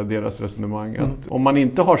 förstod jag deras resonemang. Att om man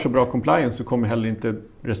inte har så bra compliance så kommer heller inte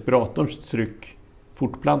respiratorns tryck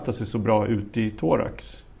fortplanta sig så bra ut i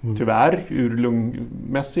thorax. Tyvärr, ur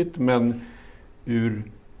lungmässigt, men ur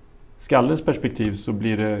skallens perspektiv så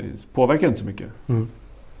påverkar det inte så mycket.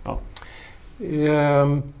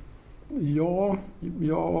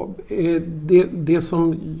 Det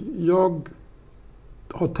som jag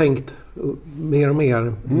har tänkt mer och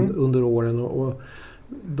mer under åren, och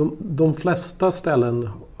de flesta ställen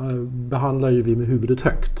behandlar ju vi med huvudet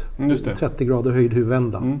högt. Just det. 30 grader höjd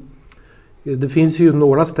huvudvända. Det finns ju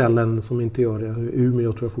några ställen som inte gör det.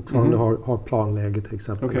 Umeå tror jag fortfarande har planläge till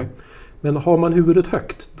exempel. Okay. Men har man huvudet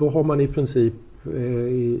högt, då har man i princip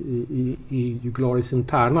i jugularis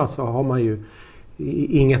interna så har man ju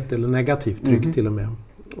inget eller negativt tryck till och med.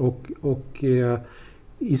 Och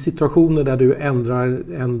i situationer där du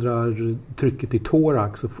ändrar trycket i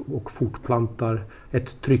thorax och fortplantar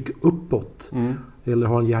ett tryck uppåt eller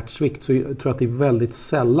har en hjärtsvikt, så jag tror att det är väldigt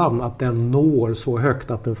sällan att den når så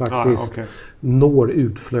högt att den faktiskt når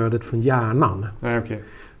utflödet från hjärnan.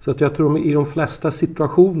 Så att jag tror i de flesta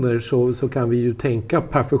situationer så kan vi ju tänka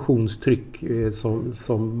perfusionstryck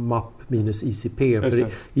som MAP minus ICP. För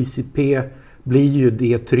ICP blir ju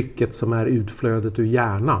det trycket som är utflödet ur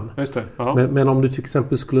hjärnan. Just det. Men om du till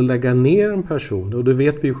exempel skulle lägga ner en person, och då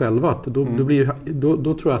vet vi ju själva att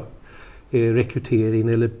då tror jag att rekrytering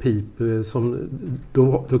eller pip,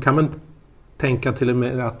 då kan man tänka till och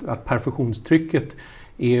med att perfusionstrycket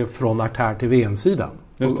är från artär till vensidan.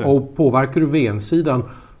 Och påverkar du vensidan,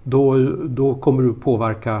 då kommer du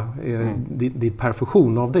påverka din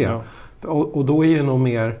perfusion av det. Ja. Och då är det nog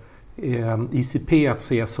mer ICP att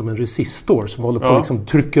se som en resistor som håller på och liksom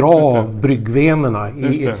trycker av bryggvenerna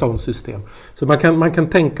i ett sådant system. Så man kan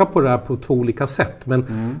tänka på det här på två olika sätt.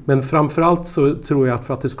 Men framförallt så tror jag att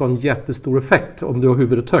för att det ska ha en jättestor effekt, om du har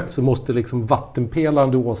huvudet högt, så måste liksom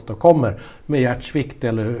vattenpelaren du åstadkommer med hjärtsvikt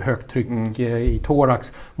eller högt tryck i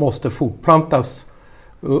thorax måste fortplantas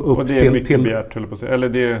upp och det är till... mycket begärt, höll på att säga. Eller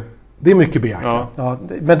det är mycket begärt. Ja,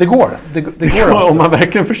 men det går. Det går om man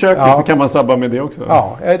verkligen försöker så kan man sabba med det också.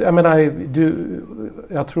 Ja, jag menar,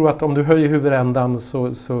 jag tror att om du höjer huvudändan så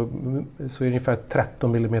är det ungefär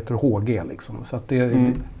 13 mm HG. Liksom. Så att det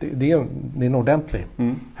är en ordentlig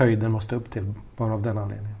höjd den måste upp till, bara av den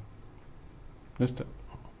anledningen. Just det.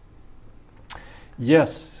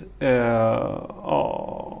 Yes.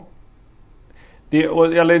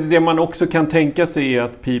 Det man också kan tänka sig är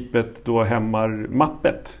att pipet då hämmar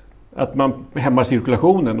mappet. Att man hämmar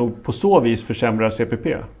cirkulationen och på så vis försämrar CPP.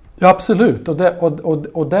 Ja, absolut.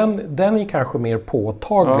 Och den är kanske mer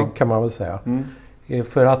påtaglig kan man väl säga.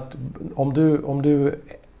 För att om du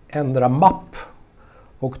ändrar mapp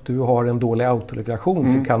och du har en dålig autoregulation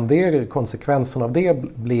så kan konsekvensen av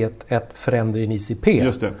det bli ett förändring i ICP.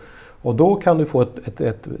 Just det. Och då kan du få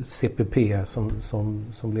ett CPP som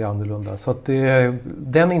blir annorlunda. Så att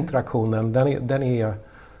den interaktionen den är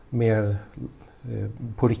mer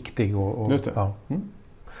på riktig. Just det. Ja.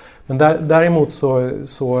 Men däremot så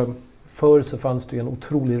förr så fanns det ju en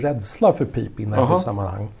otrolig rädsla för pip i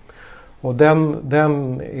nervsammanhang. Och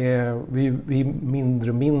den är vi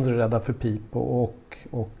mindre rädda för pip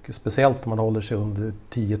och speciellt om man håller sig under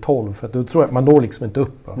 10-12 för att då tror jag man når liksom inte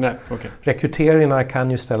upp. Nej, okay. Rekryteringarna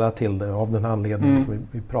kan ju ställa till det av den anledningen som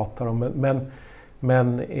vi pratar om.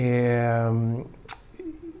 Men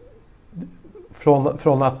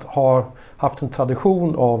från att ha haft en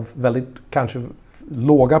tradition av väldigt kanske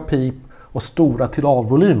låga pip och stora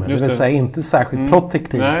till-av-volymer, det vill säga inte särskilt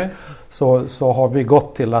protektivt, så har vi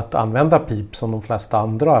gått till att använda pip som de flesta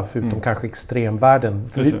andra, förutom kanske extremvärden.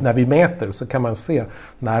 För när vi mäter så kan man se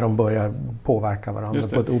när de börjar påverka varandra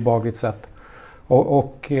på ett obehagligt sätt.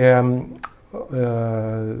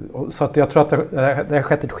 Så att jag tror att det har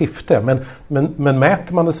skett ett skifte. Men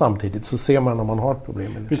mäter man det samtidigt så ser man om man har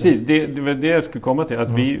problem. Precis, det var det jag skulle komma till.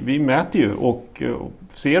 Att vi mäter ju och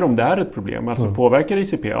ser om det är ett problem. Alltså påverkar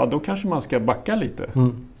ICP, då kanske man ska backa lite.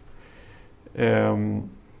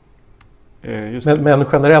 Men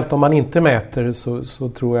generellt om man inte mäter så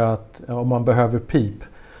tror jag att om man behöver pip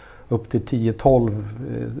upp till 10-12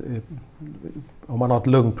 om man har ett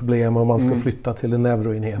lungproblem och man ska flytta till en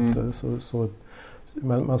neuroenhet så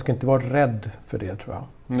man ska inte vara rädd för det, tror jag.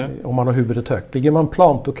 Nej. Om man har huvudet högt. Ligger man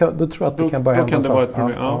plant då tror jag att det kan börja hända. Då kan det vara ett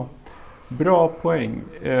problem. Ja. Bra poäng.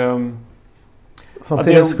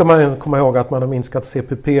 Samtidigt ska man komma ihåg att man har minskat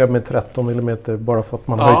CPP med 13 mm bara för att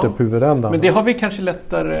man har höjt upp huvudändan. Men det har vi kanske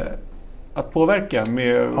lättare att påverka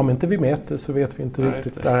med... Om inte vi mäter så vet vi inte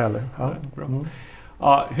riktigt där heller. Ja. Nej, bra.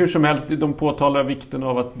 Ja, hur som helst, de påtalar vikten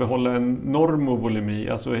av att behålla en normovolemi,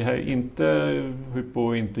 alltså inte hypo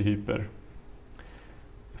och inte hyper.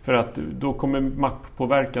 För att då kommer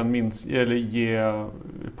MAP-påverkan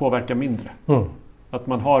påverka mindre. Att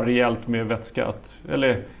man har rejält med vätska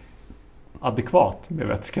eller adekvat med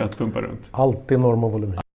vätska att pumpa runt. Alltid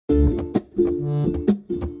normovolemi.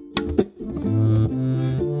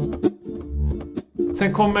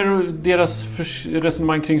 Sen kommer deras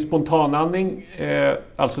resonemang kring spontanandning,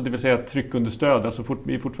 alltså det vill säga tryckunderstöd, alltså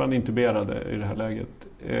vi är fortfarande intuberade i det här läget.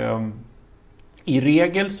 I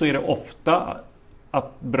regel så är det ofta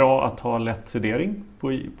bra att ha lätt sedering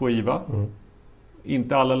på IVA.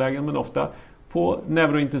 Inte alla lägen, men ofta. På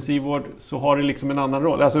neurointensivvård så har det liksom en annan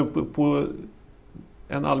roll. Alltså på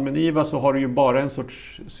en allmän IVA så har det ju bara en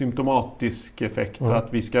sorts symptomatisk effekt.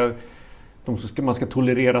 Att man ska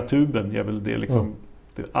tolerera tuben, är väl det liksom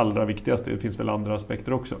det allra viktigaste. Det finns väl andra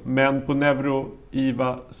aspekter också. Men på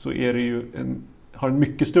neuro-IVA så är det ju har en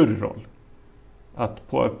mycket större roll. Att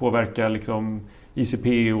påverka liksom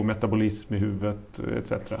ICP och metabolism i huvudet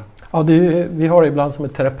etc. Ja, vi har ibland som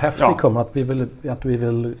ett terapeutikum att vi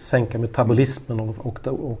vill sänka metabolismen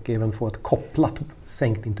och även få ett kopplat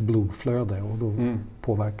sänkning till blodflöde och då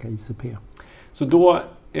påverka ICP. Så då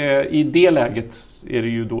i det läget är det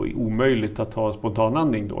ju då omöjligt att ta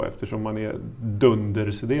spontanandning då, eftersom man är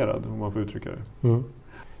dundersederad, om man får uttrycka det. Mm.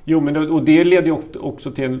 Jo, men och det leder ju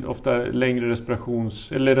också till en ofta längre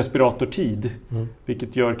respiratortid,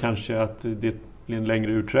 vilket gör kanske att det blir en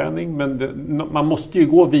längre utträning, men man måste ju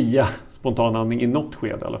gå via spontanandning i något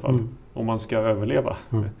skede i alla fall, om man ska överleva.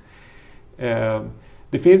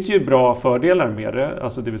 Det finns ju bra fördelar med det,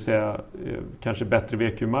 alltså det vill säga kanske bättre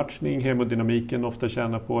VQ-matchning, hemodynamiken ofta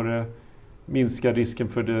tjänar på det, minskar risken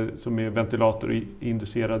för det som är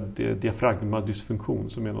ventilator-inducerad diafragmadysfunktion,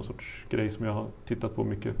 som är någon sorts grej som jag har tittat på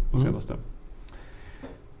mycket på senaste.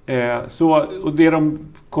 Och det de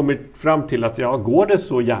kommer fram till att går det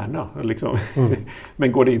så gärna liksom.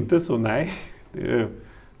 Men går det inte så nej,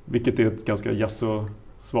 vilket är ett ganska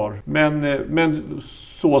svar. Men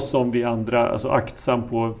så som vi andra, alltså aktsam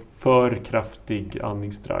på för kraftig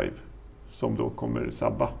andningsdrive som då kommer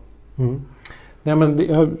sabba. Nej, men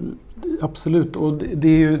absolut, och det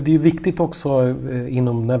är ju viktigt också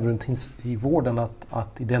inom neurointensivvården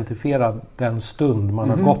att identifiera den stund man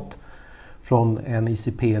har gått från en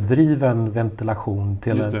ICP-driven ventilation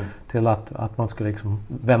till att man ska liksom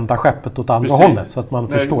vända skeppet åt andra hållet, så att man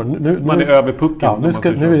förstår. Man är över pucken. Ja,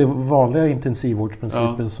 nu är det vanliga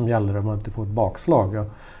intensivvårdsprinciper som gäller om man inte får ett bakslag. Ja.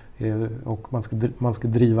 Och man ska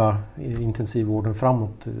driva intensivvården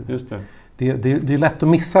framåt. Just det. Det är lätt att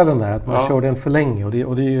missa den där, att man kör den för länge.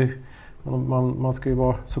 Och det är ju, man ska ju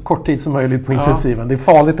vara så kort tid som möjligt på intensiven. Det är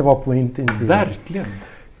farligt att vara på intensiven. Verkligen.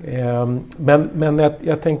 Men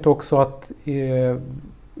jag tänkte också att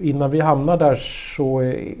innan vi hamnar där, så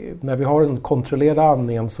när vi har en kontrollerad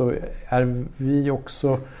andning, så är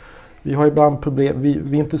vi har ibland problem, vi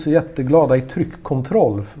är inte så jätteglada i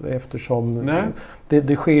tryckkontroll, eftersom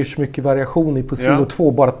det sker så mycket variation i prio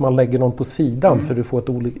 2, bara att man lägger någon på sidan för att få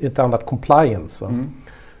ett annat compliance.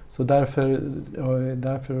 Så därför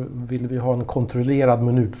vill vi ha en kontrollerad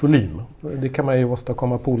minutvolym. Det kan man ju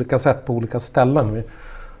åstadkomma på olika sätt på olika ställen.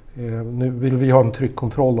 Nu vill vi ha en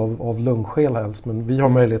tryckkontroll av lungskäl helst, men vi har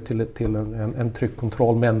möjlighet till en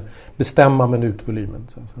tryckkontroll med en bestämma minutvolymen.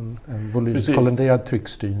 Så en volymskontrollerad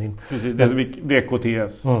tryckstyrning. Precis, det är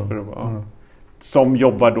VKTS för att vara. Som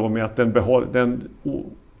jobbar då med att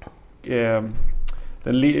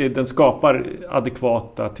den skapar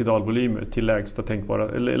adekvata tidalvolymer till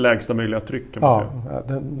lägsta möjliga tryck, kan man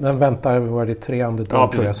säga. Den väntar 3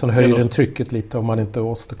 andetag, tror jag. Så höjer den trycket lite om man inte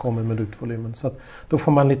åstadkommer minutvolymen. Så att då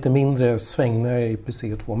får man lite mindre svängningar i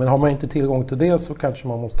PC2. Men har man inte tillgång till det, så kanske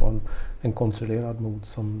man måste ha en kontrollerad mod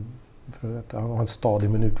för att ha en stadig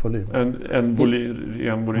minutvolym. En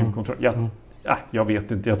volymkontroll. Jag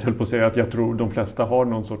vet inte, jag höll på att säga att jag tror de flesta har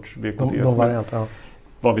någon sorts VKT. De variant,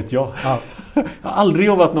 vad vet jag? Ja. Jag har aldrig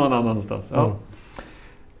jobbat någon annanstans.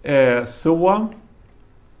 Så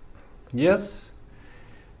yes.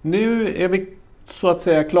 Nu är vi så att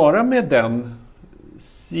säga klara med den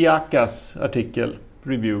Siakas artikel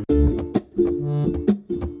review.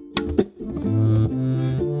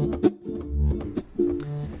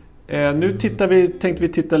 Nu tänkte vi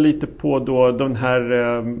titta lite på då den här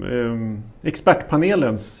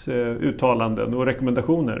expertpanelens uttalanden och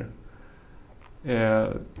rekommendationer.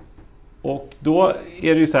 Och då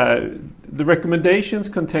är det ju så här: the recommendations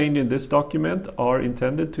contained in this document are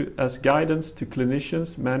intended as guidance to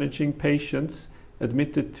clinicians managing patients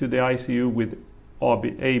admitted to the ICU with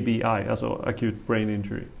ABI, alltså acute brain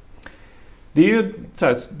injury. Det är ju så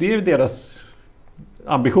här, det är deras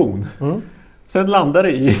ambition. Sen landar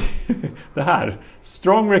det i det här: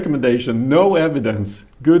 strong recommendation, no evidence,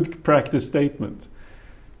 good practice statement.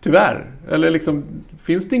 Tyvärr. Eller liksom,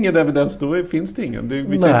 finns det ingen evidens, då finns det ingen. Vi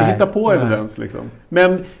kan inte hitta på evidens liksom.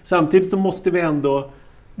 Men samtidigt så måste vi ändå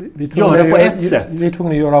göra på ett sätt. Vi är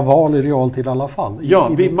tvungna att göra val i realtid i alla fall.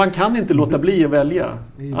 Ja, man kan inte låta bli att välja.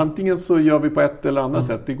 Antingen så gör vi på ett eller annat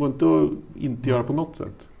sätt. Det går inte att inte göra på något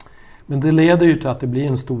sätt. Men det leder ju till att det blir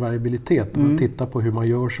en stor variabilitet. Om man tittar på hur man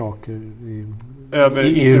gör saker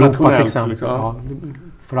i Europa till exempel. Liksom. Ja,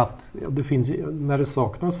 för att det finns, när det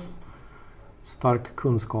saknas stark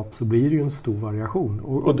kunskap, så blir det ju en stor variation.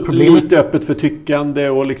 Och problemet, lite öppet för tyckande,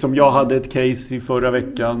 och liksom jag hade ett case i förra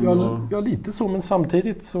veckan. Ja, lite så, men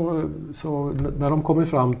samtidigt så när de kommer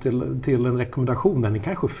fram till en rekommendation, den är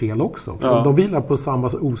kanske fel också. För de vilar på samma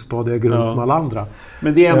ostadiga grund som alla andra.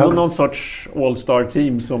 Men det är ändå någon sorts all-star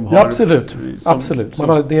team som har... Ja, absolut.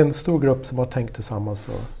 Det är en stor grupp som har tänkt tillsammans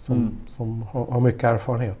och som har mycket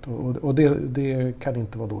erfarenhet. Och det kan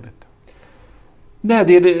inte vara dåligt. Nej,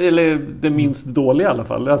 det är det minst dåliga i alla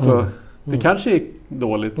fall. Alltså, det kanske är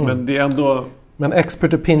dåligt, men det är ändå... Men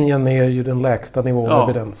expert opinion är ju den lägsta nivån av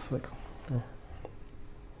evidens.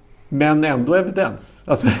 Men ändå evidens.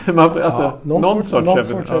 Alltså, någon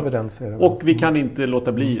sorts evidens är det. Och vi kan inte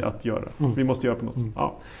låta bli att göra. Vi måste göra på något sätt.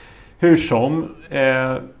 Ja. Hur som,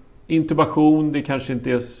 intubation, det kanske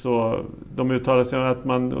inte är så... De uttalar sig om att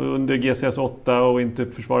man under GCS-8 och inte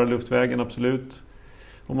försvarar luftvägen, absolut.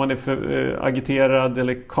 Om man är för agiterad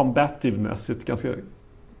eller combativeness, ett ganska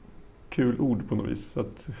kul ord på något vis. Så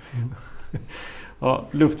att, ja,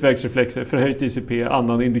 luftvägsreflexer, förhöjt ICP,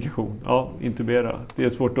 annan indikation. Ja, intubera. Det är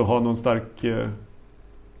svårt att ha någon stark... Ja,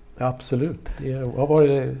 absolut. Vad var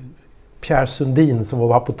det? Pierre Sundin som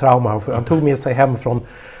var på trauma. Han tog med sig hem från...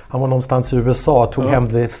 Han var någonstans i USA och tog hem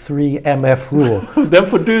the 3MF rule. Den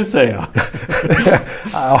får du säga.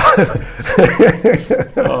 Ja.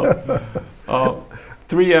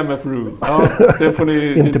 3MF rule. Ja, det får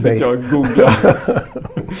ni inte jag googla.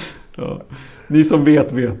 Ja. Ni som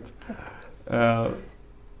vet.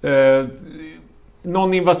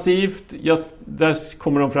 Non-invasivt, där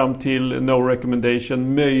kommer de fram till no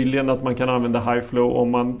recommendation. Möjligen att man kan använda high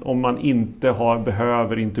flow om man inte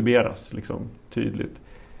behöver intuberas liksom, tydligt.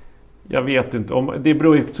 Jag vet inte. Det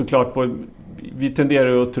beror ju såklart på... Vi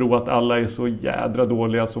tenderar att tro att alla är så jädra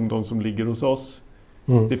dåliga som de som ligger hos oss.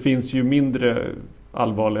 Det finns ju mindre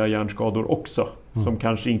allvarliga hjärnskador också som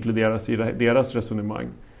kanske inkluderas i deras resonemang.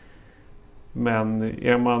 Men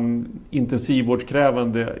är man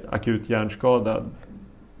intensivvårdskrävande akut hjärnskada,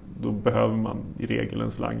 då behöver man i regel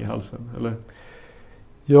en slang i halsen, eller?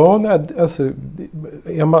 Ja, nej, alltså,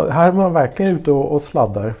 här är man verkligen ute och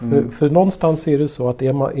sladdar. För någonstans är det så att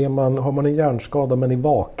har man en hjärnskada men är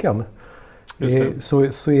vaken,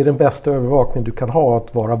 så är den bästa övervakning du kan ha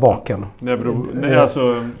att vara vaken.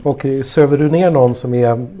 Och söver du ner någon som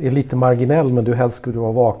är lite marginell men du helst skulle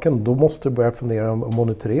vara vaken, då måste du börja fundera och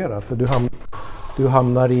monitorera. För du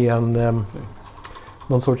hamnar i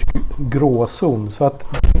någon sorts gråzon. Så att,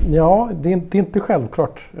 ja, det är inte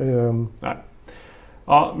självklart. Nej.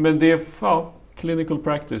 Ja, men det är clinical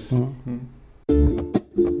practice.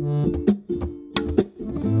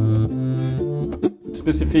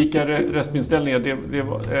 Specifika respinställningar, det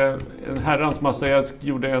var en herrans massa. Jag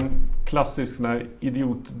gjorde en klassisk sån här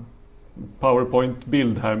idiot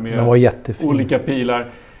PowerPoint-bild här med olika pilar.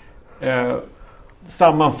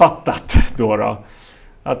 Sammanfattat då.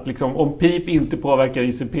 Att liksom, om PEEP inte påverkar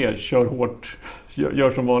ICP, kör hårt. Gör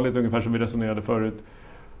som vanligt, ungefär som vi resonerade förut.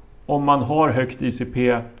 Om man har högt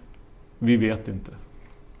ICP, vi vet inte.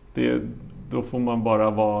 Då får man bara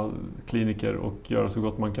vara kliniker och göra så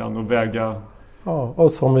gott man kan och väga... Ja,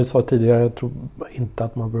 och som vi sa tidigare, jag tror inte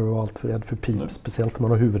att man behöver vara allt för rädd för PEEP. Nej. Speciellt om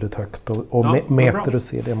man har huvudet högt och mäter och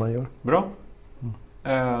ser det man gör. Bra.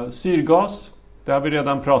 Syrgas, det har vi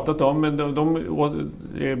redan pratat om, men de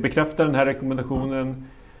bekräftar den här rekommendationen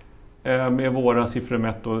med våra siffror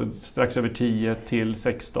mätt och strax över 10 till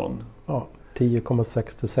 16. Ja.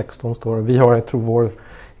 10,6 till 16 står det. Vi har, jag tror vår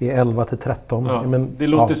är 11 till 13. Ja, men, det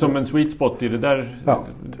låter som en sweet spot i det där. Ja.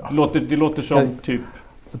 Det låter som typ...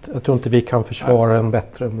 Jag tror inte vi kan försvara en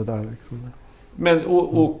bättre än det där. Liksom. Men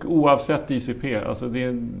och oavsett ICP, alltså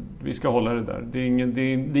vi ska hålla det där. Det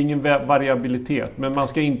är ingen variabilitet. Men man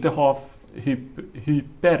ska inte ha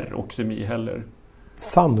hyperoxemi heller.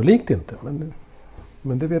 Sannolikt inte,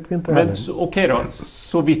 men det vet vi inte heller. Okej då,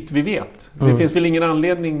 så vitt vi vet. Det finns väl ingen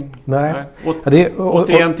anledning... Nej.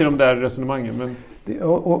 Återigen till de där resonemangen. Men... Det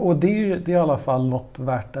är i alla fall något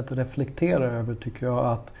värt att reflektera över, tycker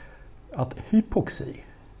jag, att hypoxi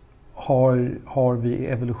har vi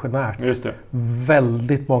evolutionärt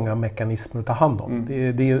väldigt många mekanismer att ta hand om.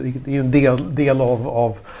 Det är en del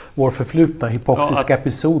av vår förflutna hypoxiska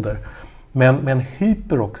episoder. Men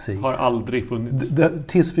hyperoxi har aldrig funnits.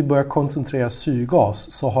 Tills vi börjar koncentrera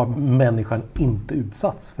syrgas så har människan inte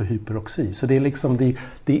utsatts för hyperoxi. Så det är liksom det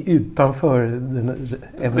är utanför den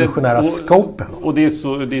evolutionära scopen. Och det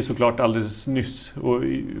är såklart alldeles nyss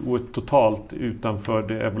och totalt utanför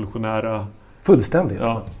det evolutionära. Fullständigt.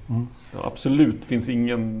 Ja. Ja, absolut finns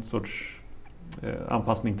ingen sorts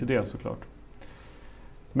anpassning till det, såklart.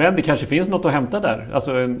 Men det kanske finns något att hämta där.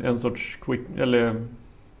 Alltså en sorts quick, eller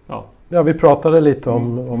ja, vi pratade lite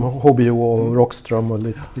om HBO och Rockström och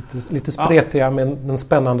lite spretiga men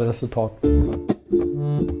spännande resultat.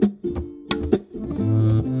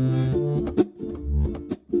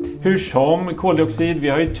 Hur som koldioxid, vi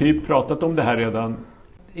har ju typ pratat om det här redan.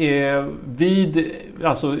 Vid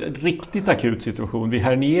riktigt akut situation, vid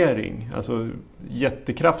herniering, alltså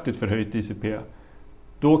jättekraftigt förhöjt ICP,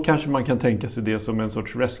 då kanske man kan tänka sig det som en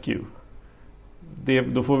sorts rescue.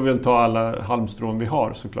 Då får vi väl ta alla halmstrån vi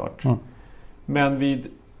har, såklart. Men vid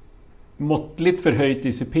måttligt förhöjt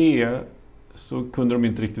ICP så kunde de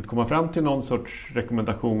inte riktigt komma fram till någon sorts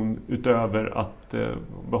rekommendation utöver att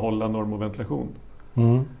behålla normoventilation.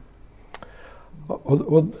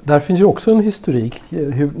 Och där finns ju också en historik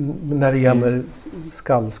när det gäller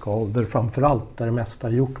skallskador framförallt, där det mesta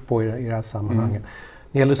är gjort på i det här sammanhanget.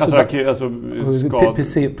 Det gäller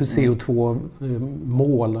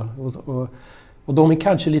CO2-mål och de är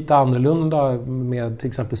kanske lite annorlunda med till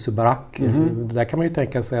exempel Subarak. Där kan man ju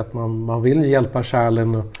tänka sig att man vill hjälpa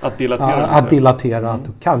kärlen att dilatera. Att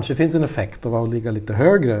kanske finns en effekt av att ligga lite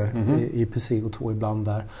högre i PCO2 ibland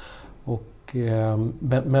där.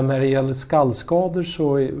 Men när det gäller skallskador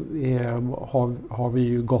så har vi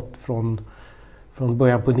ju gått från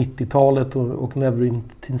början på 90-talet och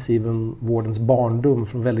neurointensiven vårdens barndom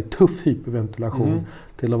från väldigt tuff hyperventilation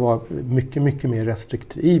till att vara mycket, mycket mer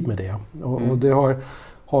restriktiv med det.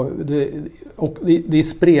 Och det är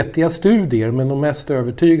spretiga studier, men de mest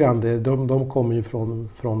övertygande de kommer ju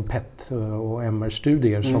från PET och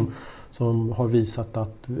MR-studier som har visat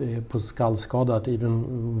att på skallskada att även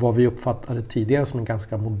vad vi uppfattade tidigare som en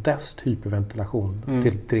ganska modest hyperventilation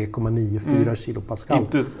till 3,94 kilopascal.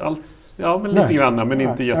 Inte alls, men lite grann, men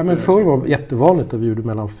inte jätte... men förr var det jättevanligt att vi gjorde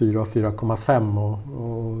mellan 4 och 4,5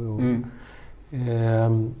 och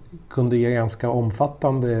kunde ge ganska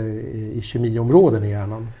omfattande i kemiområden i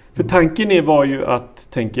hjärnan. För tanken var ju att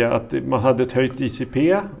man hade ett höjt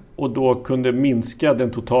ICP och då kunde minska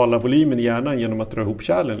den totala volymen i hjärnan genom att dra ihop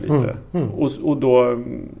kärlen lite. Och då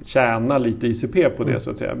tjäna lite ICP på det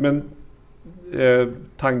så att säga. Men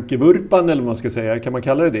tankevurpan, eller vad man ska säga, kan man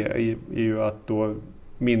kalla det, är ju att då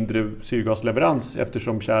mindre syrgasleverans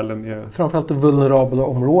eftersom kärlen är... Framförallt i vulnerabla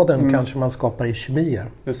områden kanske man skapar i kemier.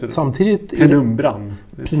 Samtidigt... Penumbran,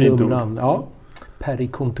 ja.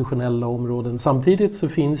 Perikontusionella områden. Samtidigt så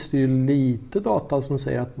finns det ju lite data som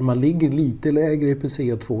säger att när man ligger lite lägre i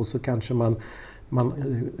PCO2 så kanske man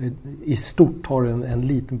i stort har en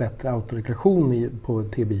lite bättre autoregulation på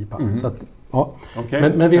TBI. Så att, ja.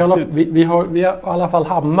 Okay. Men vi har i alla fall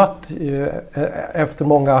hamnat efter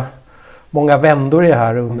många vändor i det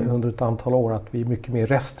här under ett antal år att vi är mycket mer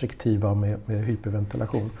restriktiva med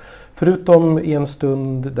hyperventilation. Förutom i en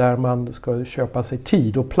stund där man ska köpa sig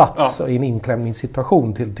tid och plats i en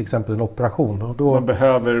inklämningssituation till exempel en operation. Och då, man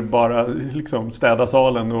behöver bara städa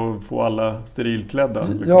salen och få alla sterilklädda.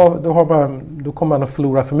 Ja, då kommer man att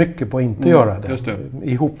förlora för mycket på att inte göra det. Just det.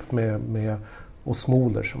 Ihop med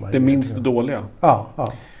osmoler. Som det minst dåliga. Ja.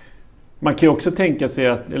 Man kan ju också tänka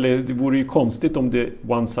sig det vore ju konstigt om det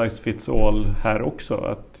one size fits all här också.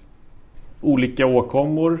 Att olika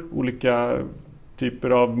åkommor, olika typer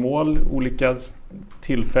av mål, olika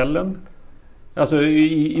tillfällen. Alltså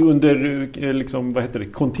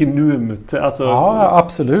under kontinuumet. Alltså, ja,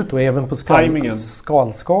 absolut. Och även på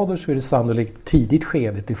skalskador så är det sannolikt tidigt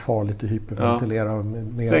skedet det är farligt att hyperventilera.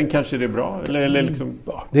 Sen kanske det är bra.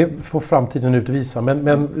 Det får framtiden utvisa.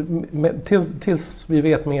 Men tills vi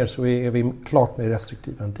vet mer så är vi klart mer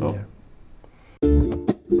restriktiva än tidigare.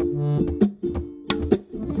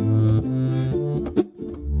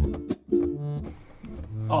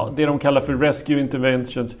 Ja, det de kallar för rescue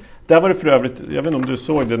interventions. Där var det för övrigt, jag vet inte om du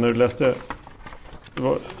såg det när du läste. Det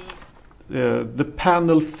var the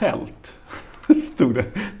panel felt. Stod det.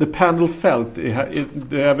 The panel felt,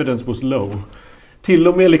 the evidence was low. Till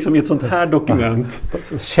och med i ett sånt här dokument.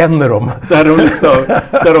 Känner de.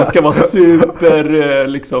 Där de ska vara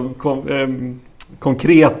super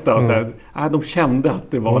konkreta. Och så här. De kände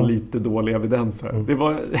att det var lite dålig evidens här. Det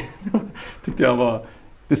var, tyckte jag var...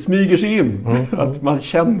 Det smyger sig in att man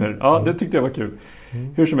känner. Ja, det tyckte jag var kul.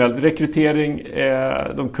 Hur som helst, rekrytering,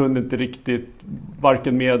 de kunde inte riktigt,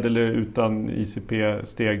 varken med eller utan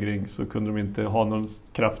ICP-stegring så kunde de inte ha någon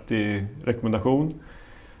kraftig rekommendation.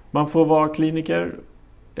 Man får vara kliniker,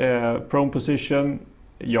 prone position,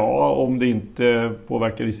 om det inte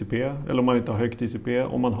påverkar ICP eller om man inte har högt ICP.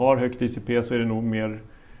 Om man har högt ICP så är det nog mer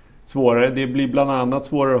svårare. Det blir bland annat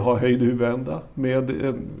svårare att ha höjd huvudända med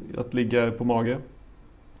att ligga på mage.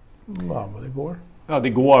 Ja, men det går. Ja, det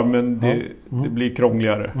går, men det blir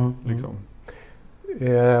krångligare.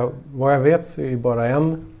 Vad jag vet så är bara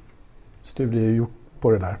en studie gjort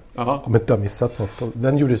på det där. Om jag inte har missat något.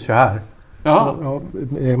 Den gjordes ju här.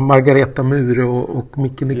 Margareta Mure och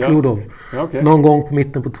Micke Nikludov. Någon gång på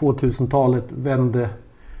mitten på 2000-talet vände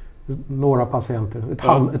några patienter.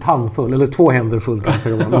 Ett handfull, eller 2 händer full kanske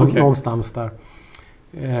det var. Någonstans där.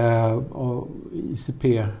 Och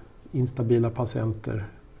ICP, instabila patienter.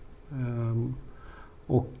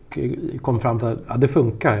 Och kom fram till att det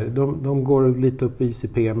funkar. De går lite upp i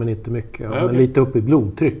ICP men inte mycket. Men lite upp i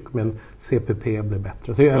blodtryck, men CPP blir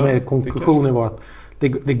bättre. Så konklusionen var att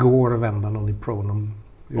det går att vända någon i prone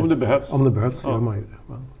om det behövs. Om det behövs gör man ju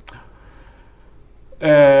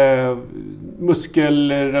det.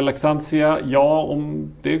 Muskelrelaxantia,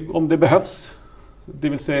 om det behövs. Det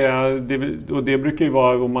vill säga, och det brukar ju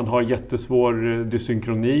vara om man har jättesvår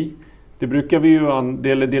dysynkroni. Det brukar vi ju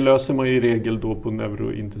det löser man ju i regel då på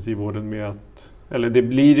neurointensivvården med att, eller det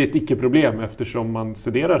blir ett icke-problem eftersom man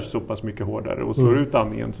sederar så pass mycket hårdare och slår ut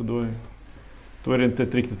andningen, så då är det inte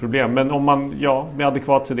ett riktigt problem. Men om man, med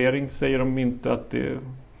adekvat sedering säger de inte att det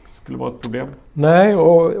skulle vara ett problem. Nej,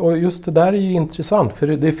 och just det där är ju intressant, för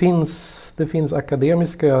det finns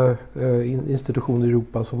akademiska institutioner i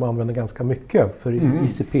Europa som använder ganska mycket för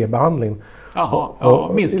ICP-behandling.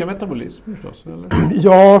 Jaha, minska metabolism förstås, eller?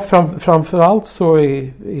 Ja, framförallt så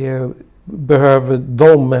behöver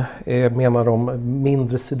de, menar de,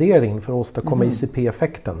 mindre sedering för att åstadkomma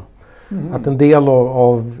ICP-effekten. Att en del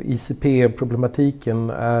av ICP-problematiken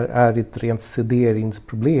är ett rent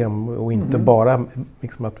sederingsproblem och inte bara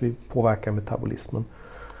liksom att vi påverkar metabolismen.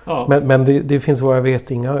 Ja. Men det finns vad jag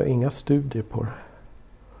vet inga studier på det.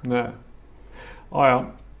 Nej.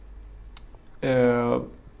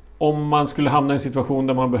 Om man skulle hamna i en situation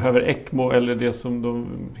där man behöver ECMO eller det som de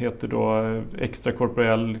heter då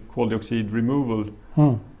extrakorporeell koldioxid removal.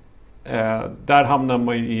 Där hamnar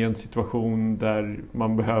man i en situation där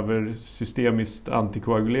man behöver systemiskt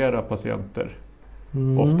antikoagulera patienter.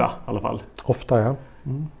 Ofta i alla fall. Ofta, ja.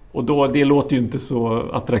 Och då, det låter ju inte så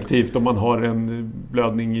attraktivt om man har en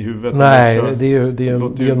blödning i huvudet. Nej, det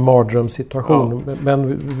är en mardrömssituation. Ja.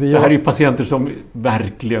 Men det här är ju patienter som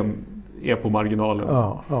verkligen är på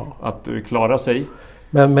marginalen att klara sig.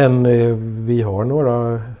 Men vi har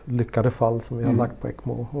några lyckade fall som vi har lagt på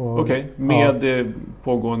ECMO. Okej, med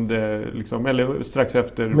pågående, liksom, eller strax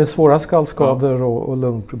efter? Med svåra skallskador och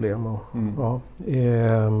lungproblem.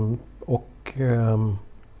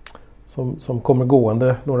 Som kommer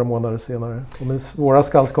gående några månader senare. Och med svåra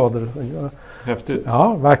skallskador. Häftigt.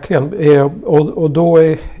 Ja, verkligen. Och då är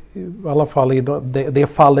i alla fall i det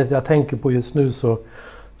fallet jag tänker på just nu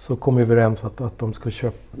så kommer vi överens att de ska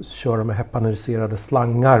köra med hepaneriserade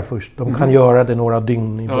slangar först. De kan göra det några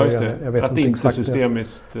dygn i början. Just det. Jag vet att inte exakt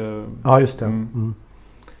systemiskt. Ja, just det.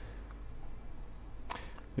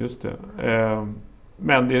 Just det.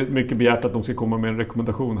 Men det är mycket begärt att de ska komma med en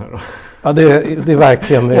rekommendation här då. Ja, det är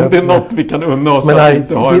verkligen det. Om det är något vi kan unna oss. Men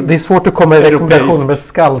det är svårt att komma med rekommendationer med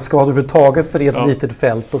skallskador överhuvudtaget, för det är ett litet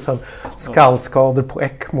fält, och sen skallskador på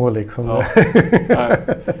ECMO liksom.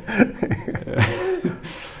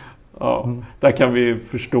 Där kan vi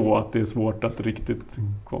förstå att det är svårt att riktigt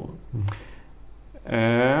komma.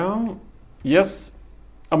 Yes.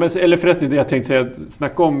 Ja, men, eller förresten, det jag tänkte säga, att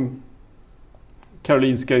snacka om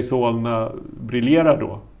Karolinska i Solna briljerar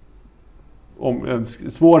då. Om en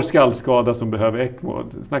svår skallskada som behöver ECMO.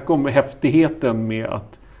 Snacka om häftigheten med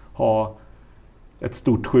att ha ett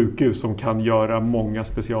stort sjukhus som kan göra många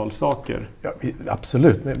specialsaker. Ja,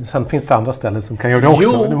 absolut. Men sen finns det andra ställen som kan göra det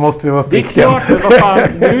också. Nu måste vi vara uppriktiga. Det är klart.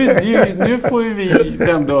 Nu får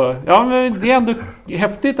vi ändå... Ja, men det är ändå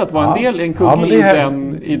häftigt att vara en kugge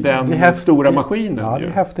i den stora maskinen. Ja, det är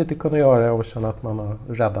häftigt att kunna göra det och känna att man har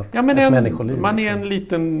räddat ett människoliv. Man är en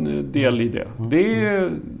liten del i det.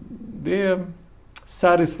 Det är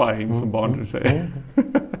satisfying, som barn säger.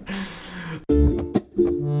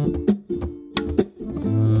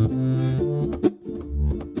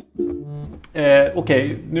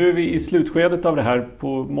 Okej, nu är vi i slutskedet av det här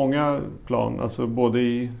på många plan, alltså både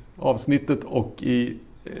i avsnittet och i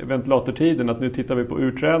ventilatortiden, att nu tittar vi på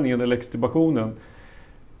urträningen eller extubationen.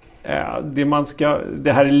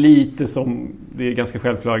 Det här är lite som, det är ganska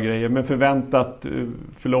självklara grejer, men förväntat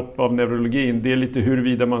förlopp av neurologin, det är lite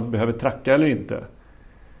huruvida man behöver tracka eller inte.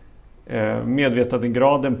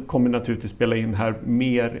 Medvetandegraden kommer naturligtvis spela in här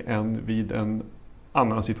mer än vid en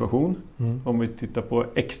annan situation. Om vi tittar på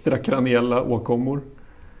extrakraniella åkommor.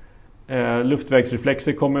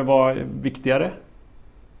 Luftvägsreflexer kommer vara viktigare.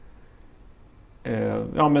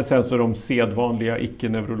 Men sen så de sedvanliga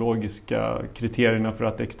icke-neurologiska kriterierna för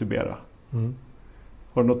att extubera.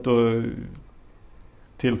 Har du något att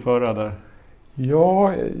tillföra där?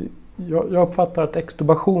 Ja, jag uppfattar att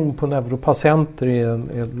extubation på neuropatienter är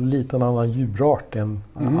en liten annan djurart än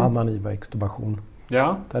annan IVA-extubation.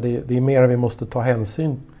 Ja. Där det är mer vi måste ta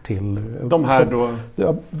hänsyn till. De här då?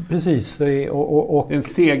 Ja, precis. Och en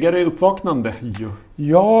segare uppvaknande.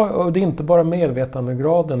 Ja, och det är inte bara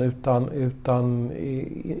medvetandegraden utan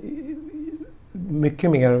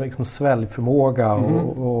mycket mer liksom sväljförmåga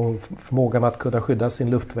och förmågan att kunna skydda sin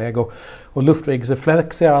luftväg. Och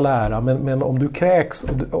luftvägsreflex är all ära, men om du kräks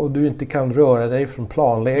och du inte kan röra dig från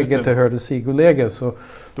planläge till hörde-sigoläge, så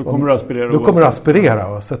då kommer du aspirera. Då kommer du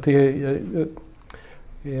aspirera. Så att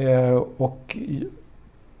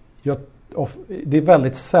det är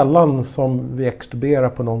väldigt sällan som vi extuberar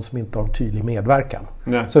på någon som inte har en tydlig medverkan.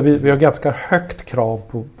 Nej. Så vi har ganska högt krav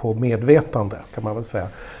på medvetande, kan man väl säga.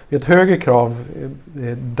 Vi har ett högre krav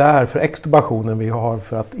där för extubationen vi har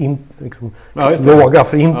för att låga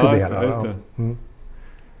för intubera. Just det. Mm.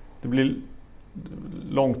 Det blir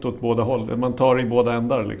långt åt båda håll. Man tar i båda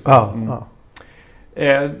ändar liksom.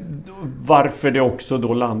 Varför det också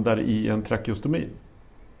då landar i en trakeostomi.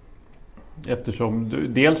 Eftersom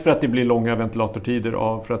dels för att det blir långa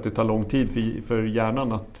ventilatortider för att det tar lång tid för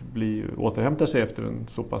hjärnan att återhämta sig efter en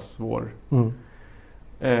så pass svår.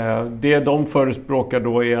 Det de förespråkar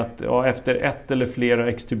då är att efter ett eller flera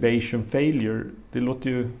extubation failure, det låter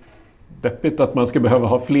ju deppigt att man ska behöva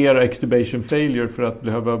ha flera extubation failure för att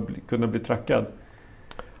kunna bli trackad.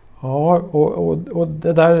 Ja, och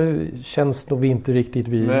det där känns nog vi inte riktigt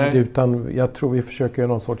vid, utan jag tror vi försöker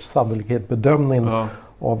göra någon sorts sannolikhetsbedömning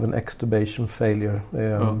av en extubation failure.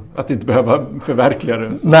 Att inte behöva förverkliga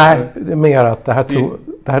det. Nej, det är mer att det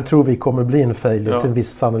här tror vi kommer bli en failure till en viss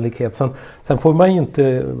sannolikhet. Sen får man ju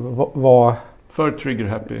inte vara... För trigger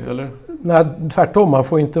happy, eller? Nej, tvärtom. Man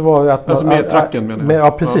får inte vara... Alltså med tracken menar jag.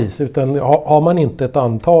 Ja, precis. Utan har man inte ett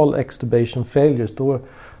antal extubation failures då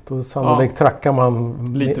sannolikt trackar man...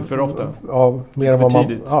 Lite för ofta. Ja,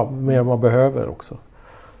 mer än man behöver också.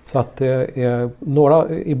 Så att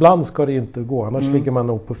ibland ska det ju inte gå, annars ligger man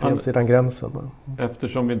nog på fel sidan gränsen.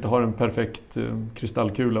 Eftersom vi inte har en perfekt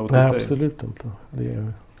kristallkula att titta i. Nej, absolut inte.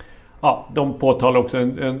 Ja, de påtalar också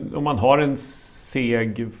om man har en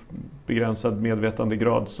seg begränsad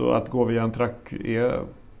medvetandegrad, så att gå via en track är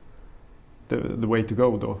the way to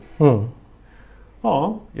go då.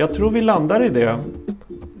 Ja, jag tror vi landar i det.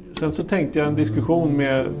 Sen så tänkte jag en diskussion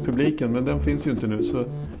med publiken, men den finns ju inte nu. Så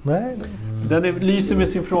nej. Den lyser med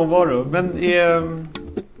sin frånvaro. Men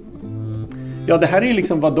det här är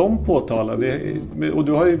liksom vad de påtalar. Och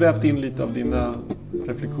du har ju vävt in lite av dina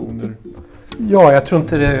reflektioner. Ja, jag tror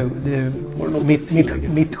inte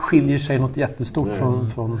mitt skiljer sig något jättestort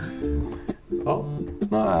från... Ja.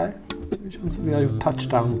 Nej, det känns som vi har gjort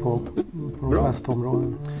touchdown på de flesta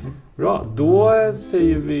områden. Bra, då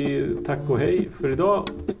säger vi tack och hej för idag.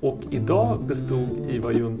 Och idag bestod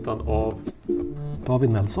IVA-juntan av David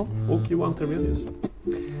Nelson och Johan Termenius.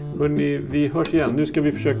 Hörrni, vi hörs igen. Nu ska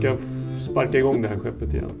vi försöka sparka igång det här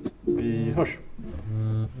skeppet igen. Vi hörs.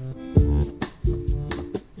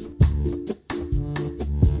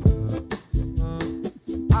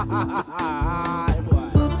 Ha ha ha ha!